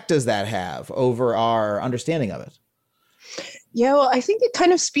what effect does that have over our understanding of it? Yeah, well, I think it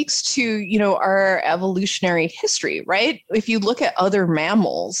kind of speaks to, our evolutionary history, right? If you look at other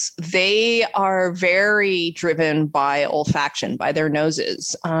mammals, they are very driven by olfaction, by their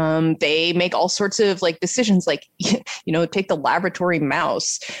noses. They make all sorts of like decisions, like, take the laboratory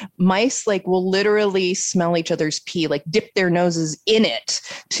mouse. Mice will literally smell each other's pee, like dip their noses in it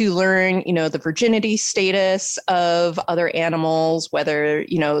to learn, the virginity status of other animals, whether,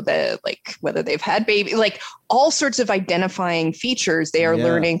 whether they've had baby, like all sorts of identifying features they are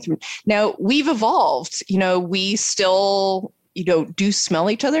learning through. Now we've evolved, we still, do smell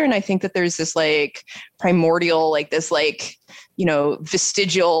each other. And I think that there's this like primordial,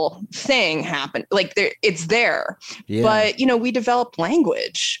 vestigial thing happen. Like it's there, but we developed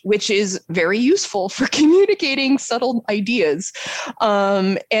language, which is very useful for communicating subtle ideas.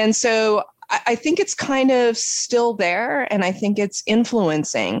 And so I think it's kind of still there, and I think it's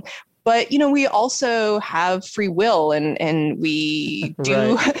influencing. But, we also have free will and we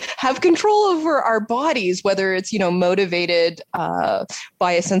do have control over our bodies, whether it's, motivated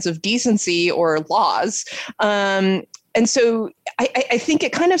by a sense of decency or laws. And so I think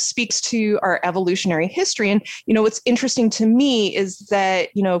it kind of speaks to our evolutionary history. And, what's interesting to me is that,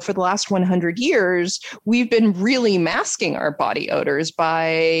 for the last 100 years, we've been really masking our body odors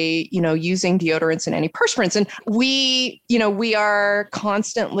by, using deodorants and antiperspirants. And we are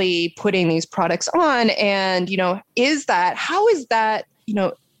constantly putting these products on. And, how is that,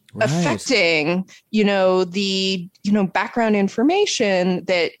 affecting, the, background information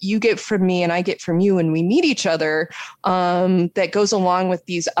that you get from me and I get from you when we meet each other, that goes along with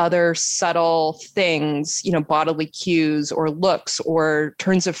these other subtle things, bodily cues or looks or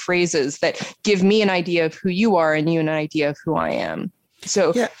turns of phrases that give me an idea of who you are and you an idea of who I am.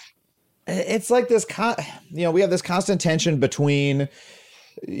 So yeah, it's like this, we have this constant tension between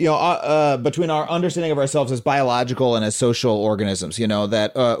between our understanding of ourselves as biological and as social organisms,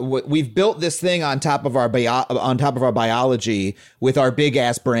 that we've built this thing on top of our biology with our big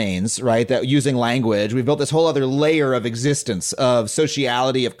ass brains, right? That using language, we've built this whole other layer of existence, of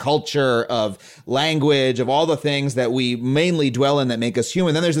sociality, of culture, of language, of all the things that we mainly dwell in that make us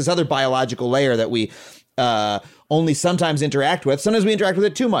human. Then there's this other biological layer that we only sometimes interact with. Sometimes we interact with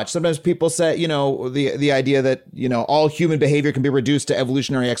it too much. Sometimes people say, the idea that, all human behavior can be reduced to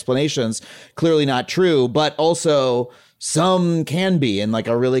evolutionary explanations, clearly not true, but also some can be in like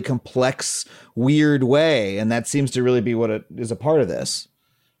a really complex, weird way. And that seems to really be what it is a part of this.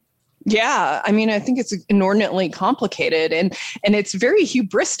 Yeah, I mean, I think it's inordinately complicated and it's very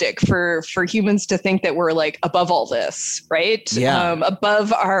hubristic for humans to think that we're like above all this, right? Yeah.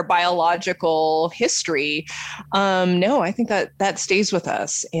 Above our biological history. No, I think that stays with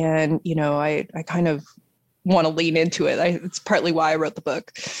us. And, I kind of want to lean into it. It's partly why I wrote the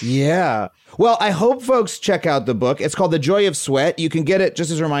book. Yeah. Well, I hope folks check out the book. It's called The Joy of Sweat. You can get it,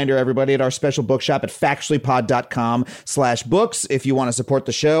 just as a reminder, everybody, at our special bookshop at factuallypod.com/books if you want to support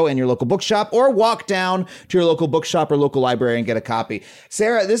the show and your local bookshop, or walk down to your local bookshop or local library and get a copy.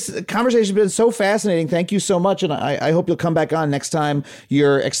 Sarah, this conversation has been so fascinating. Thank you so much. And I hope you'll come back on next time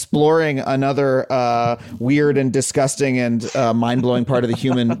you're exploring another weird and disgusting and mind-blowing part of the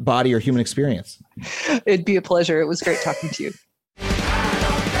human body or human experience. It'd be a pleasure. It was great talking to you.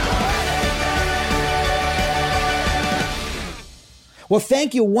 Well,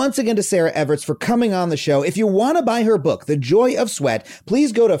 thank you once again to Sarah Everts for coming on the show. If you want to buy her book, The Joy of Sweat,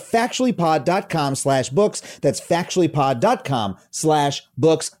 please go to factuallypod.com/books. That's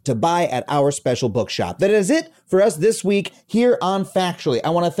factuallypod.com/books to buy at our special bookshop. That is it for us this week here on Factually. I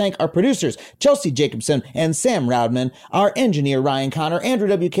want to thank our producers, Chelsea Jacobson and Sam Roudman, our engineer, Ryan Connor, Andrew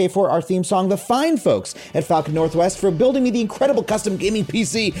WK for our theme song, the fine folks at Falcon Northwest for building me the incredible custom gaming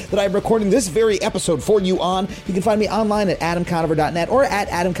PC that I'm recording this very episode for you on. You can find me online at adamconover.net or at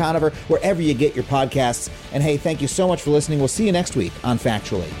Adam Conover, wherever you get your podcasts. And hey, thank you so much for listening. We'll see you next week on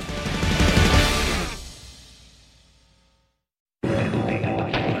Factually.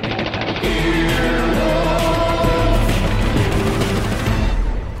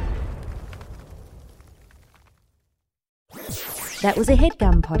 That was a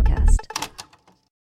HeadGum podcast.